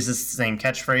 Even uses the same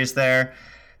catchphrase there.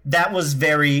 That was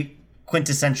very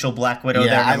quintessential Black Widow. Yeah,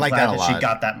 there. I like that a lot. She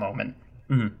got that moment.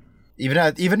 Mm-hmm.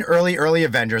 Even early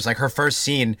Avengers, like her first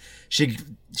scene, she's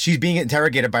being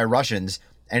interrogated by Russians,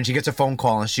 and she gets a phone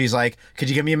call, and she's like, "Could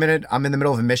you give me a minute? I'm in the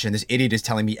middle of a mission. This idiot is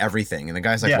telling me everything." And the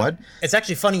guy's like, "What?" It's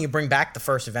actually funny you bring back the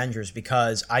first Avengers,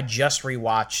 because I just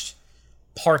rewatched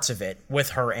parts of it with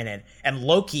her in it, and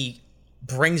Loki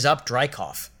brings up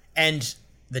Dreykov and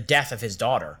the death of his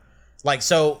daughter. Like,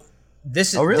 so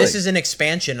this is an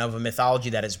expansion of a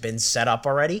mythology that has been set up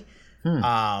already.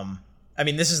 I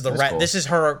mean, this is cool. This is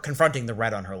her confronting the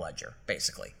red on her ledger,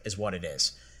 basically, is what it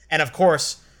is. And of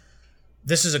course,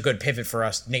 this is a good pivot for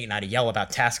us, Nate and I, to yell about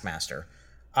Taskmaster,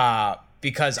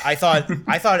 because I thought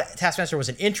Taskmaster was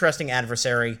an interesting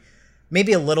adversary,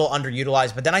 maybe a little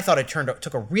underutilized, but then I thought it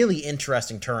took a really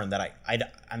interesting turn that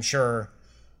I'm sure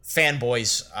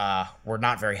fanboys were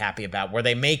not very happy about, where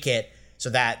they make it so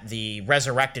that the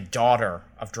resurrected daughter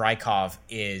of Dreykov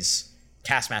is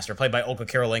Taskmaster, played by Olga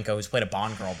Kurylenko, who's played a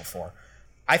Bond girl before.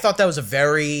 I thought that was a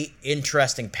very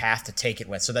interesting path to take it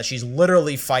with, so that she's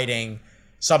literally fighting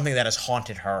something that has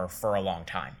haunted her for a long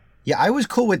time. Yeah, I was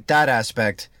cool with that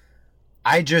aspect.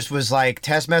 I just was like,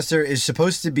 Taskmaster is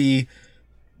supposed to be,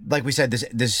 like we said,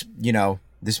 this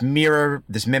mirror,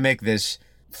 this mimic, this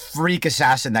freak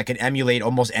assassin that can emulate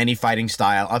almost any fighting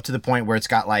style, up to the point where it's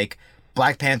got like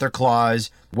Black Panther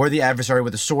claws, worthy adversary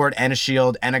with a sword and a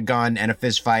shield and a gun and a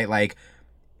fist fight. Like,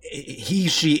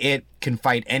 it can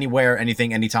fight anywhere,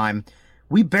 anything, anytime.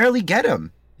 We barely get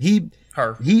him.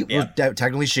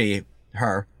 Technically she,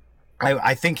 her.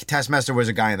 I think Taskmaster was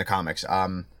a guy in the comics.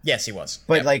 Yes, he was.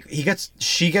 But like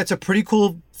she gets a pretty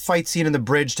cool fight scene in the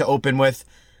bridge to open with.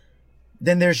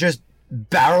 Then there's just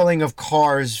barreling of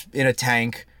cars in a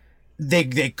tank.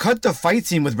 They cut the fight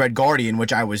scene with Red Guardian,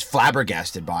 which I was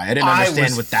flabbergasted by. I didn't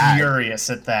understand with that. I was furious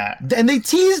at that. And they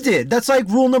teased it. That's like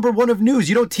rule number 1 of news.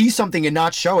 You don't tease something and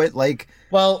not show it. Like,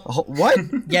 well, what?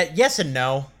 Yeah, yes and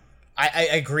no. I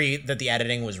agree that the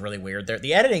editing was really weird.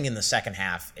 The editing in the second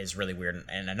half is really weird,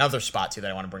 and another spot too that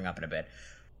I want to bring up in a bit.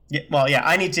 Yeah, well, yeah,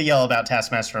 I need to yell about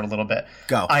Taskmaster a little bit.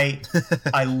 Go. I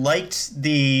liked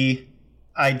the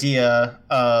idea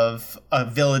of a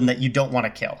villain that you don't want to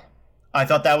kill. I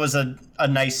thought that was a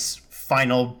nice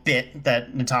final bit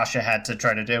that Natasha had to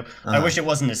try to do. I wish it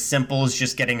wasn't as simple as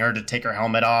just getting her to take her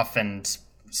helmet off and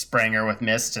spraying her with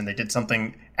mist, and they did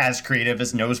something as creative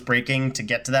as nose breaking to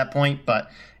get to that point, but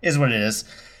is what it is.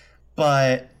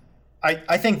 But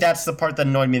I think that's the part that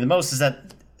annoyed me the most, is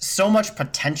that so much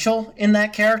potential in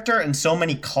that character and so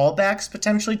many callbacks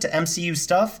potentially to MCU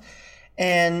stuff,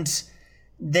 and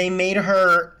they made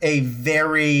her a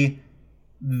very,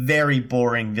 very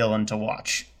boring villain to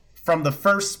watch. From the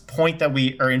first point that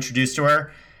we are introduced to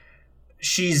her,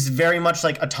 she's very much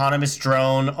like autonomous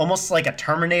drone, almost like a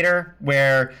Terminator,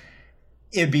 where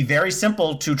it'd be very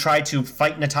simple to try to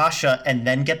fight Natasha and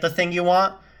then get the thing you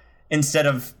want, instead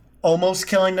of almost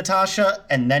killing Natasha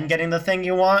and then getting the thing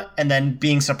you want and then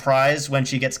being surprised when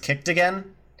she gets kicked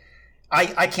again.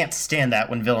 I can't stand that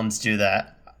when villains do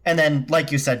that. And then,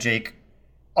 like you said, Jake,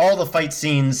 all the fight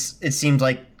scenes, it seemed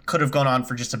like, could have gone on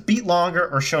for just a beat longer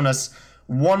or shown us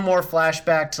one more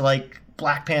flashback to like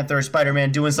Black Panther or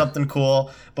Spider-Man doing something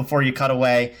cool before you cut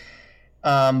away.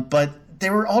 But they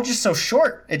were all just so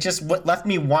short. It just left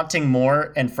me wanting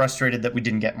more and frustrated that we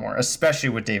didn't get more, especially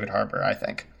with David Harbour, I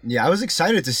think. Yeah, I was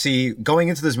excited to see, going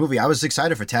into this movie, I was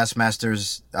excited for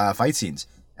Taskmaster's fight scenes.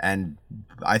 And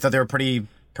I thought they were pretty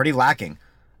lacking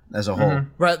as a whole.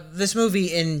 Right. This movie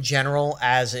in general,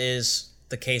 as is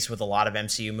the case with a lot of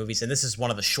MCU movies, and this is one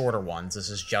of the shorter ones. This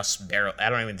is just barely, I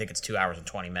don't even think it's 2 hours and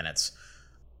 20 minutes.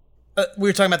 We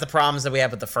were talking about the problems that we have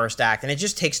with the first act, and it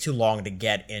just takes too long to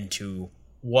get into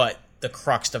what the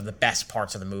crux of the best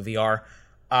parts of the movie are.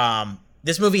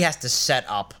 This movie has to set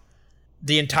up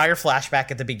the entire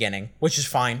flashback at the beginning, which is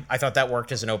fine. I thought that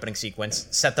worked as an opening sequence.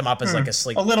 Set them up as like a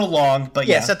sleep... A little long, but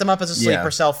yeah. Set them up as a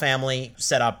sleeper cell family.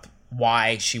 Set up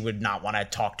why she would not want to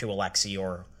talk to Alexei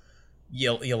or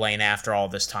Yelena after all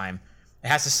this time. It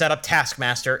has to set up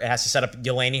Taskmaster. It has to set up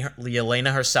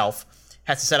Yelena herself.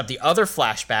 Has to set up the other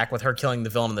flashback with her killing the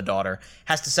villain and the daughter.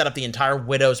 Has to set up the entire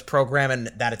Widow's program and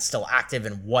that it's still active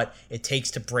and what it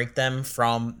takes to break them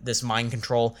from this mind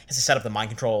control. Has to set up the mind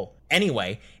control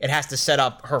anyway. It has to set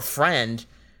up her friend,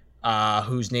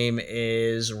 whose name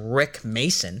is Rick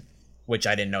Mason, which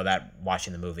I didn't know that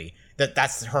watching the movie.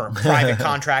 That's her private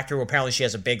contractor who apparently she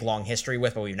has a big, long history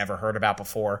with, but we've never heard about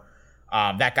before.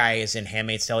 That guy is in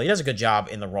Handmaid's Tale. He does a good job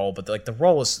in the role, but the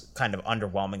role is kind of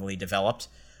underwhelmingly developed.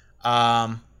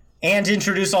 And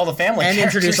introduce all the family characters. And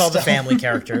introduce all the family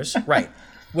characters, right.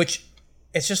 Which,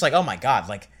 it's just like, oh my god,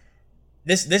 like,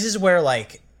 this is where,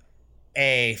 like,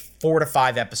 a 4 to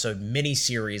 5 episode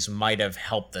miniseries might have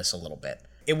helped this a little bit.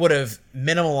 It would have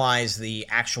minimalized the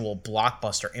actual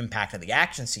blockbuster impact of the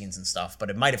action scenes and stuff, but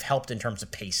it might have helped in terms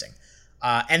of pacing.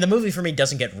 And the movie, for me,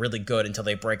 doesn't get really good until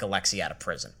they break Alexei out of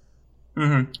prison.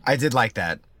 Mm-hmm. I did like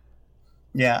that.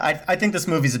 Yeah, I think this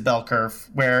movie's a bell curve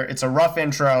where it's a rough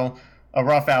intro, a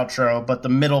rough outro, but the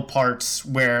middle parts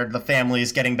where the family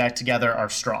is getting back together are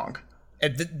strong.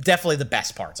 Definitely the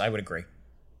best parts, I would agree.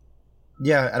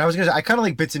 Yeah, and I was going to say, I kind of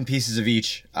like bits and pieces of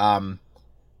each.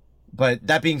 But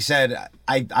that being said,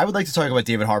 I would like to talk about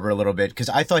David Harbour a little bit, because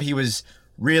I thought he was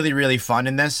really, really fun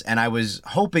in this, and I was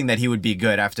hoping that he would be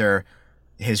good after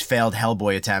his failed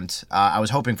Hellboy attempt. I was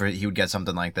hoping he would get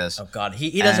something like this. Oh God,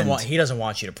 he doesn't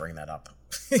want you to bring that up.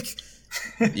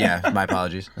 Yeah, my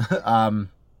apologies.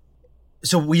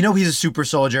 So we know he's a super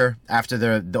soldier after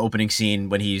the opening scene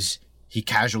when he's he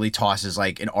casually tosses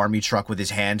like an army truck with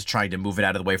his hand, trying to move it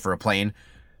out of the way for a plane.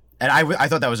 And I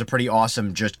thought that was a pretty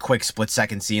awesome, just quick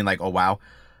split-second scene, like, oh, wow.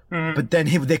 Mm-hmm. But then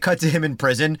they cut to him in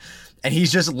prison, and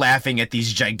he's just laughing at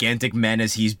these gigantic men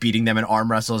as he's beating them in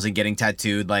arm wrestles and getting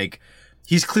tattooed. Like,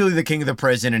 he's clearly the king of the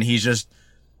prison, and he's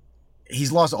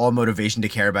lost all motivation to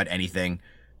care about anything.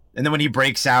 And then when he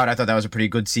breaks out, I thought that was a pretty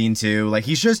good scene, too. Like,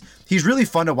 he's really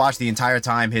fun to watch the entire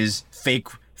time. His fake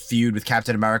feud with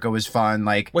Captain America was fun.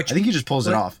 Like, I think he just pulls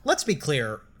it off. Let's be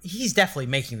clear. He's definitely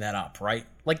making that up, right?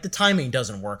 Like, the timing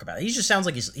doesn't work about it. He just sounds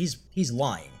like he's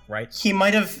lying, right? He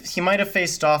might have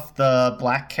faced off the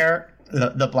black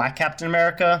Captain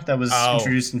America that was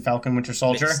introduced in Falcon Winter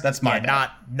Soldier. That's my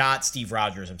bad. Not Steve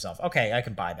Rogers himself. Okay, I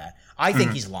can buy that. I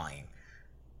think he's lying.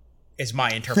 Is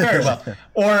my interpretation. Very well.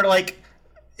 Or like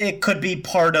it could be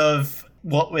part of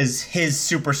what was his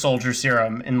super soldier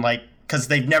serum, and like because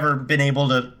they've never been able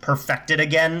to perfect it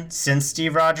again since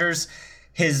Steve Rogers.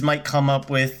 His might come up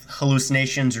with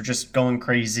hallucinations or just going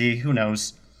crazy. Who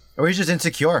knows? Or he's just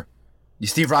insecure.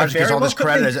 Steve Rogers gets all this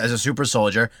credit as a super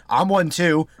soldier. I'm one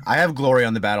too. I have glory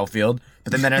on the battlefield,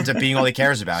 but then that ends up being all he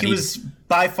cares about. He was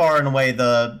by far and away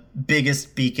the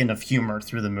biggest beacon of humor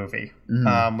through the movie,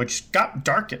 which got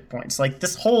dark at points. Like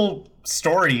this whole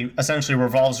story essentially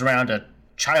revolves around a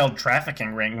child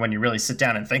trafficking ring when you really sit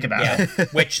down and think about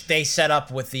it. Which they set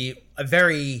up with a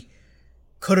very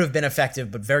could have been effective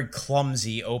but very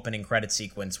clumsy opening credit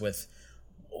sequence with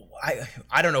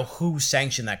I don't know who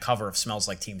sanctioned that cover of Smells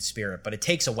Like Teen Spirit, but it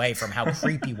takes away from how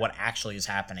creepy what actually is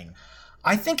happening.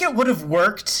 I think it would have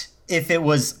worked if it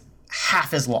was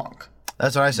half as long.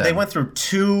 That's what I said. They went through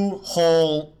 2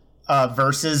 whole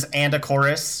verses and a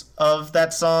chorus of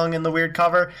that song in the weird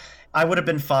cover. I would have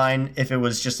been fine if it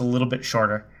was just a little bit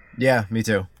shorter. Yeah, me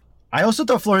too. I also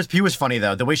thought Florence Pugh was funny,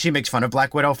 though. The way she makes fun of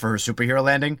Black Widow for her superhero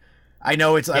landing. I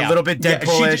know it's a little bit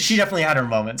Deadpool-ish. Yeah, she definitely had her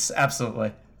moments.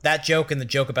 Absolutely. That joke and the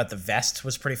joke about the vest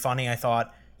was pretty funny, I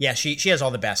thought. Yeah, she has all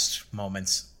the best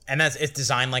moments. And it's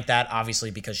designed like that,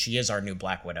 obviously, because she is our new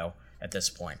Black Widow at this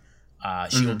point.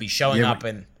 She will be showing up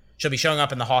in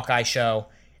the Hawkeye show.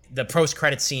 The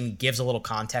post-credit scene gives a little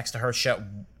context to her show,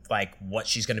 like what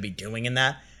she's going to be doing in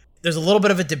that. There's a little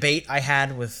bit of a debate I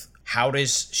had with how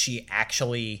does she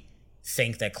actually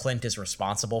think that Clint is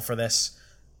responsible for this.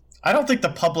 I don't think the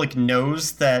public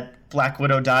knows that Black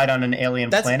Widow died on an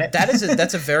alien planet.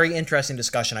 That's a very interesting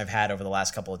discussion I've had over the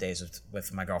last couple of days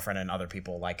with my girlfriend and other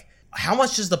people. Like, how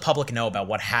much does the public know about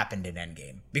what happened in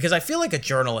Endgame? Because I feel like a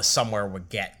journalist somewhere would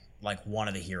get like one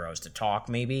of the heroes to talk,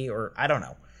 maybe, or I don't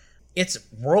know. It's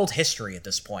world history at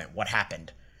this point. What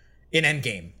happened in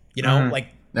Endgame? You know, like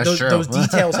those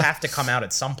details have to come out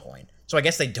at some point. So I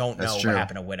guess they don't know what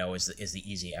happened to Widow is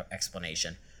the easy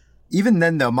explanation. Even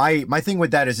then, though, my thing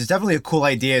with that is it's definitely a cool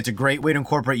idea. It's a great way to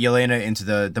incorporate Yelena into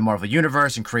the Marvel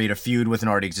Universe and create a feud with an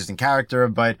already existing character.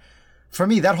 But for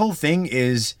me, that whole thing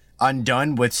is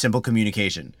undone with simple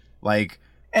communication.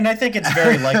 And I think it's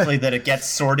very likely that it gets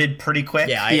sorted pretty quick.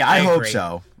 Yeah, I hope agree.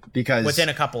 so. Because within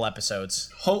a couple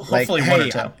episodes. Hopefully one or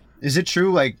two. Is it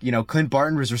true, Clint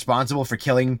Barton was responsible for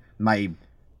killing my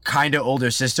kind of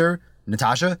older sister,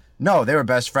 Natasha? No, they were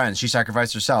best friends. She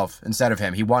sacrificed herself instead of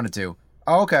him. He wanted to.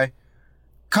 Oh, okay.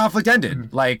 Conflict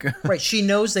ended. Right, she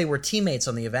knows they were teammates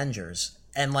on the Avengers.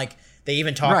 And they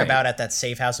even talk about at that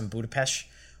safe house in Budapest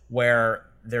where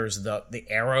there's the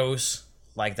arrows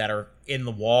that are in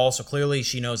the wall. So clearly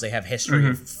she knows they have history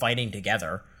of fighting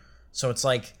together. So it's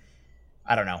I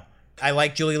don't know. I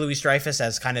like Julia Louis-Dreyfus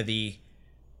as kind of the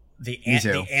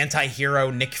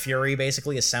anti-hero Nick Fury,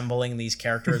 basically assembling these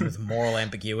characters with moral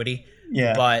ambiguity.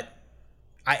 Yeah. But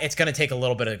it's going to take a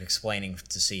little bit of explaining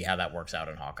to see how that works out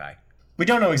in Hawkeye. We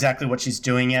don't know exactly what she's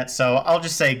doing yet, so I'll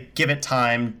just say give it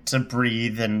time to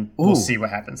breathe, and we'll see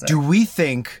what happens there. Do we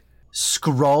think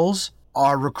Skrulls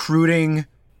are recruiting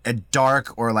a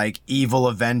dark or evil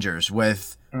Avengers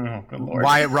with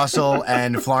Wyatt Russell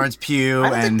and Florence Pugh? I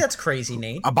don't think that's crazy,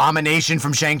 Nate. Abomination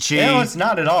from Shang-Chi? No, it's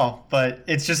not at all, but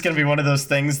it's just going to be one of those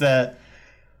things that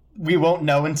we won't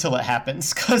know until it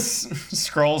happens, because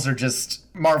Skrulls are just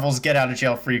Marvel's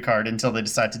get-out-of-jail-free card until they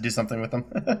decide to do something with them.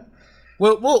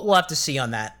 We'll have to see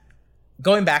on that.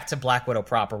 Going back to Black Widow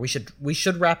proper, we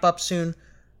should wrap up soon.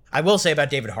 I will say about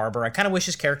David Harbour, I kind of wish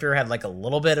his character had a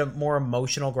little bit of more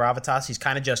emotional gravitas. He's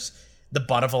kind of just the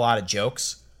butt of a lot of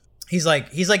jokes. He's like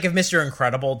if Mr.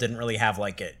 Incredible didn't really have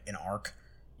an arc,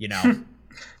 you know.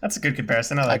 That's a good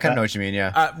comparison. I kind of know what you mean.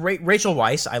 Yeah. Rachel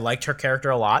Weisz, I liked her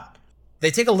character a lot. They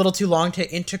take a little too long to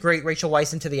integrate Rachel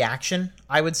Weisz into the action,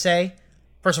 I would say.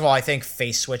 First of all, I think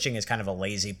face switching is kind of a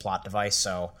lazy plot device,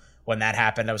 so when that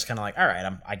happened, I was kind of all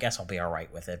right, I guess I'll be all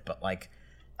right with it. But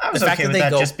I was okay with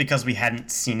that just because we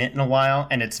hadn't seen it in a while,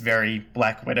 and it's very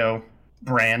Black Widow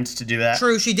brand to do that.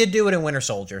 True, she did do it in Winter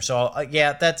Soldier, so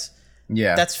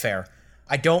that's fair.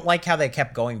 I don't like how they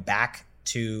kept going back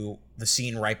to the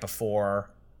scene right before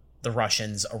the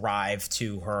Russians arrive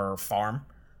to her farm.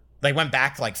 They went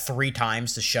back like 3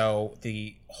 times to show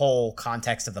the whole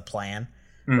context of the plan.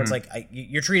 Where it's like,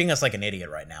 you're treating us like an idiot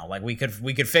right now. Like we could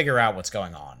figure out what's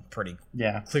going on pretty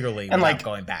clearly and without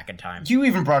going back in time. You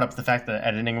even brought up the fact that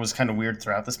editing was kind of weird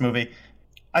throughout this movie.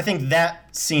 I think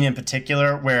that scene in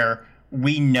particular where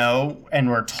we know and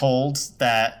we're told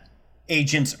that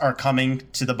agents are coming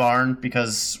to the barn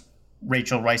because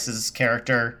Rachel Weisz's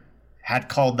character had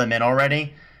called them in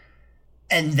already.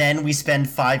 And then we spend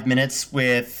 5 minutes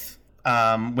with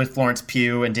Florence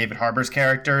Pugh and David Harbour's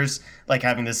characters, like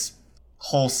having this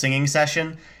whole singing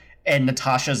session, and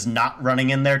Natasha's not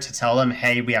running in there to tell them,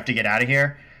 hey, we have to get out of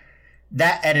here.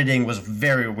 That editing was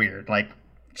very weird. Like,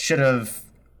 should have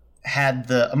had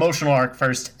the emotional arc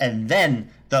first and then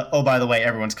the, oh, by the way,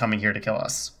 everyone's coming here to kill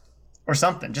us. Or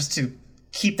something, just to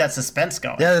keep that suspense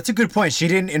going. Yeah, that's a good point. She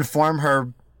didn't inform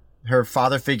her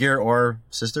father figure or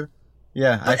sister.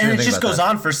 Yeah, and it just goes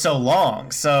on for so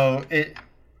long, so it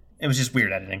was just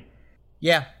weird editing.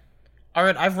 Yeah. All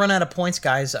right, I've run out of points,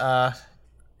 guys. Are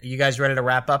you guys ready to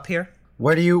wrap up here?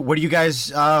 What do you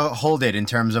guys hold it in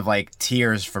terms of like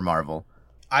tiers for Marvel?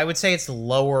 I would say it's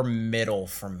lower middle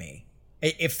for me.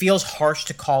 It feels harsh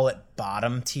to call it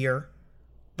bottom tier,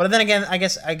 but then again, I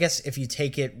guess if you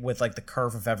take it with like the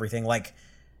curve of everything, like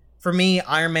for me,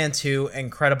 Iron Man 2,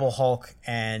 Incredible Hulk,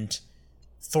 and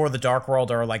Thor: The Dark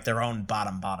World are like their own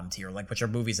bottom tier, like which are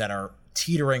movies that are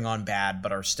teetering on bad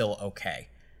but are still okay.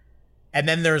 And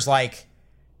then there's like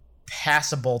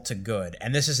passable to good,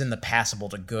 and this is in the passable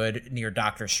to good, near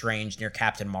Doctor Strange, near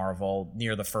Captain Marvel,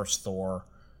 near the first Thor.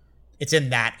 It's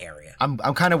in that area. I'm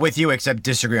kind of with you, except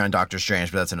disagree on Doctor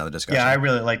Strange, but that's another discussion. Yeah, I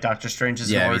really like Doctor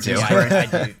Strange's origin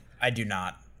story. I do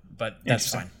not, but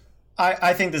that's fine.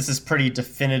 I think this is pretty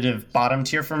definitive bottom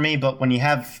tier for me, but when you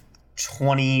have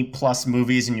 20 plus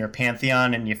movies in your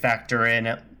pantheon and you factor in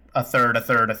a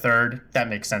third, that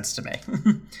makes sense to me.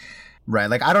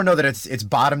 Right, like I don't know that it's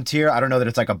bottom tier. I don't know that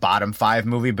it's like a bottom 5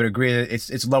 movie, but agree that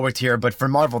it's lower tier. But for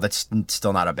Marvel, that's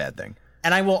still not a bad thing.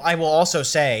 And I will also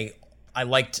say I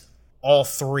liked all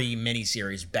 3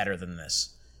 miniseries better than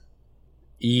this.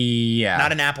 Yeah,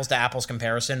 not an apples to apples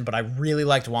comparison, but I really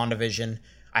liked WandaVision.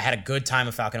 I had a good time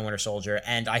with Falcon and Winter Soldier,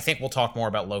 and I think we'll talk more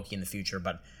about Loki in the future.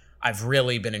 But I've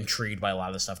really been intrigued by a lot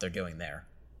of the stuff they're doing there.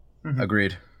 Mm-hmm.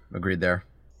 Agreed there.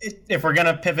 If we're going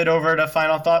to pivot over to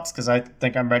final thoughts, because I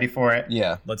think I'm ready for it.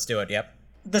 Yeah. Let's do it, yep.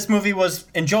 This movie was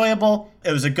enjoyable.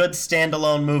 It was a good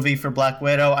standalone movie for Black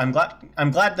Widow. I'm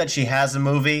glad that she has a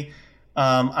movie.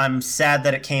 I'm sad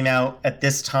that it came out at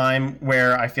this time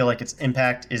where I feel like its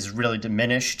impact is really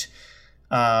diminished.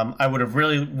 I would have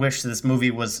really wished this movie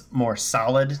was more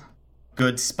solid,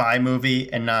 good spy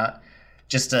movie, and not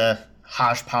just a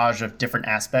hodgepodge of different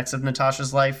aspects of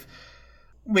Natasha's life.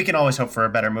 We can always hope for a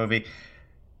better movie.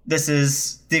 This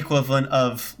is the equivalent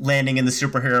of landing in the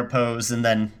superhero pose and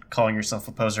then calling yourself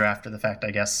a poser after the fact, I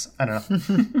guess. I don't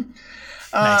know.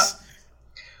 Nice.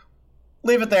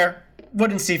 Leave it there.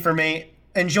 Wouldn't see for me.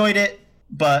 Enjoyed it,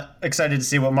 but excited to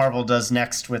see what Marvel does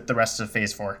next with the rest of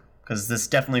Phase 4. Because this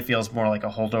definitely feels more like a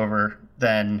holdover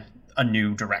than a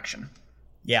new direction.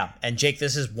 Yeah, and Jake,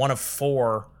 this is one of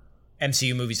 4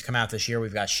 MCU movies to come out this year.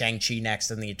 We've got Shang-Chi next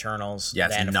and the Eternals. Yeah,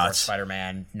 it's then, nuts. Of course,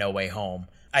 Spider-Man, No Way Home.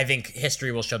 I think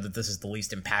history will show that this is the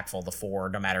least impactful of the 4,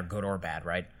 no matter good or bad,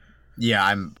 right? Yeah,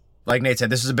 I'm like Nate said,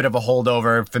 this is a bit of a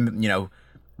holdover,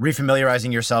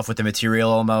 refamiliarizing yourself with the material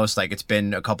almost. Like it's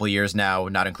been a couple years now,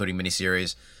 not including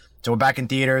miniseries. So we're back in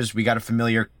theaters. We got a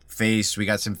familiar face. We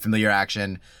got some familiar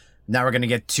action. Now we're going to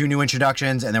get 2 new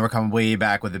introductions, and then we're coming way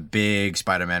back with a big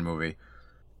Spider-Man movie.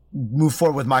 Move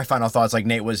forward with my final thoughts like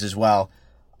Nate was as well.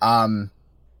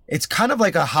 It's kind of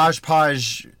like a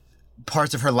hodgepodge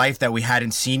parts of her life that we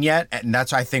hadn't seen yet, and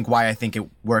that's why I think it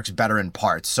works better in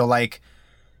parts. So like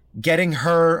getting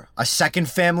her a second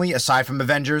family aside from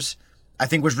Avengers, I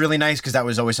think was really nice because that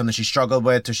was always something she struggled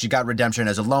with. So she got redemption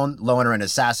as a loner and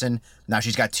assassin. Now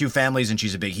she's got 2 families and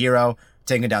she's a big hero,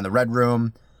 taking down the Red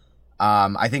Room.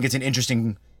 I think it's an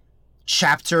interesting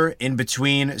chapter in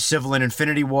between Civil and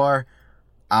Infinity War.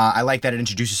 I like that it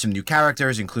introduces some new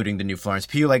characters, including the new Florence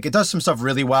Pugh. Like it does some stuff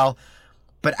really well.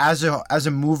 But as a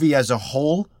movie as a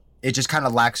whole, it just kind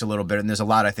of lacks a little bit, and there's a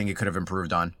lot I think it could have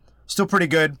improved on. Still pretty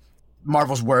good.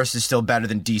 Marvel's worst is still better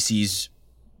than DC's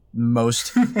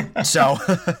most. So,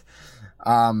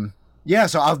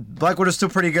 Black Widow's still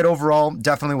pretty good overall.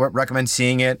 Definitely recommend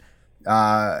seeing it.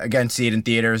 Again, see it in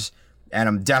theaters. And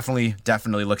I'm definitely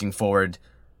looking forward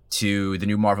to the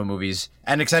new Marvel movies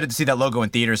and excited to see that logo in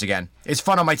theaters again. It's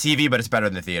fun on my TV, but it's better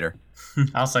than the theater.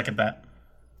 I'll second that.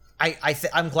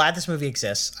 I'm glad this movie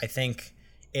exists. I think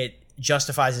it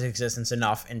justifies its existence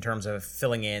enough in terms of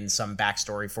filling in some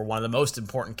backstory for one of the most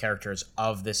important characters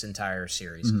of this entire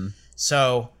series. Mm-hmm.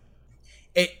 So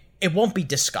it won't be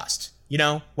discussed. You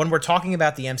know, when we're talking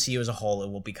about the MCU as a whole,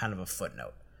 it will be kind of a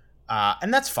footnote.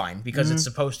 And that's fine because it's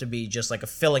supposed to be just like a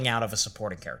filling out of a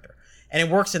supporting character. And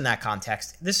it works in that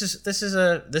context. This is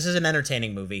an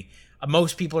entertaining movie.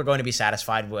 Most people are going to be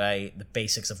satisfied by the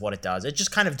basics of what it does. It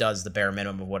just kind of does the bare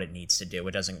minimum of what it needs to do.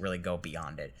 It doesn't really go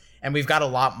beyond it. And we've got a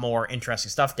lot more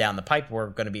interesting stuff down the pipe. We're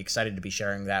going to be excited to be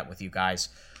sharing that with you guys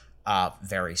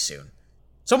very soon.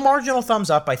 So marginal thumbs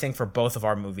up, I think, for both of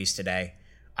our movies today.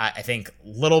 I think a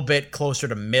little bit closer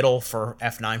to middle for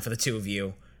F9 for the two of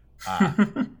you.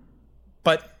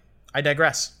 But I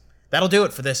digress. That'll do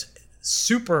it for this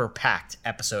super packed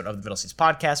episode of the Middle Seats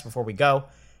Podcast. Before we go,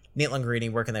 Nate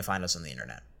Langarini, where can they find us on the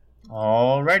internet?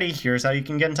 Alrighty, here's how you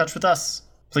can get in touch with us.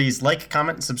 Please like,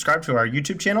 comment, and subscribe to our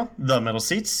YouTube channel, The Middle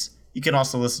Seats. You can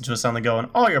also listen to us on the go on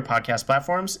all your podcast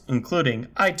platforms, including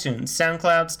iTunes,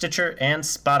 SoundCloud, Stitcher, and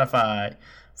Spotify.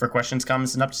 For questions,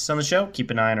 comments, and updates on the show, keep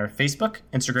an eye on our Facebook,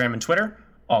 Instagram, and Twitter,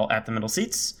 all at The Middle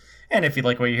Seats. And if you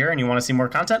like what you hear and you want to see more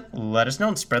content, let us know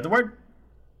and spread the word.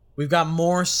 We've got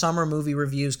more summer movie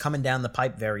reviews coming down the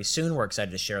pipe very soon. We're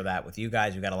excited to share that with you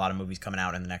guys. We've got a lot of movies coming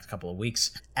out in the next couple of weeks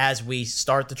as we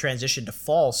start the transition to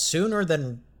fall sooner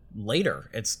than later.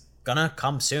 It's gonna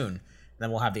come soon. Then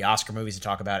we'll have the Oscar movies to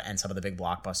talk about and some of the big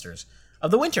blockbusters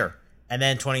of the winter. And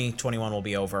then 2021 will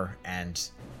be over and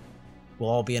we'll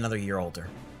all be another year older.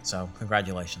 So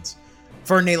congratulations.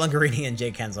 For Nate Langarini and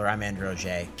Jake Hensler, I'm Andrew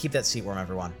Auger. Keep that seat warm,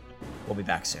 everyone. We'll be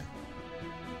back soon.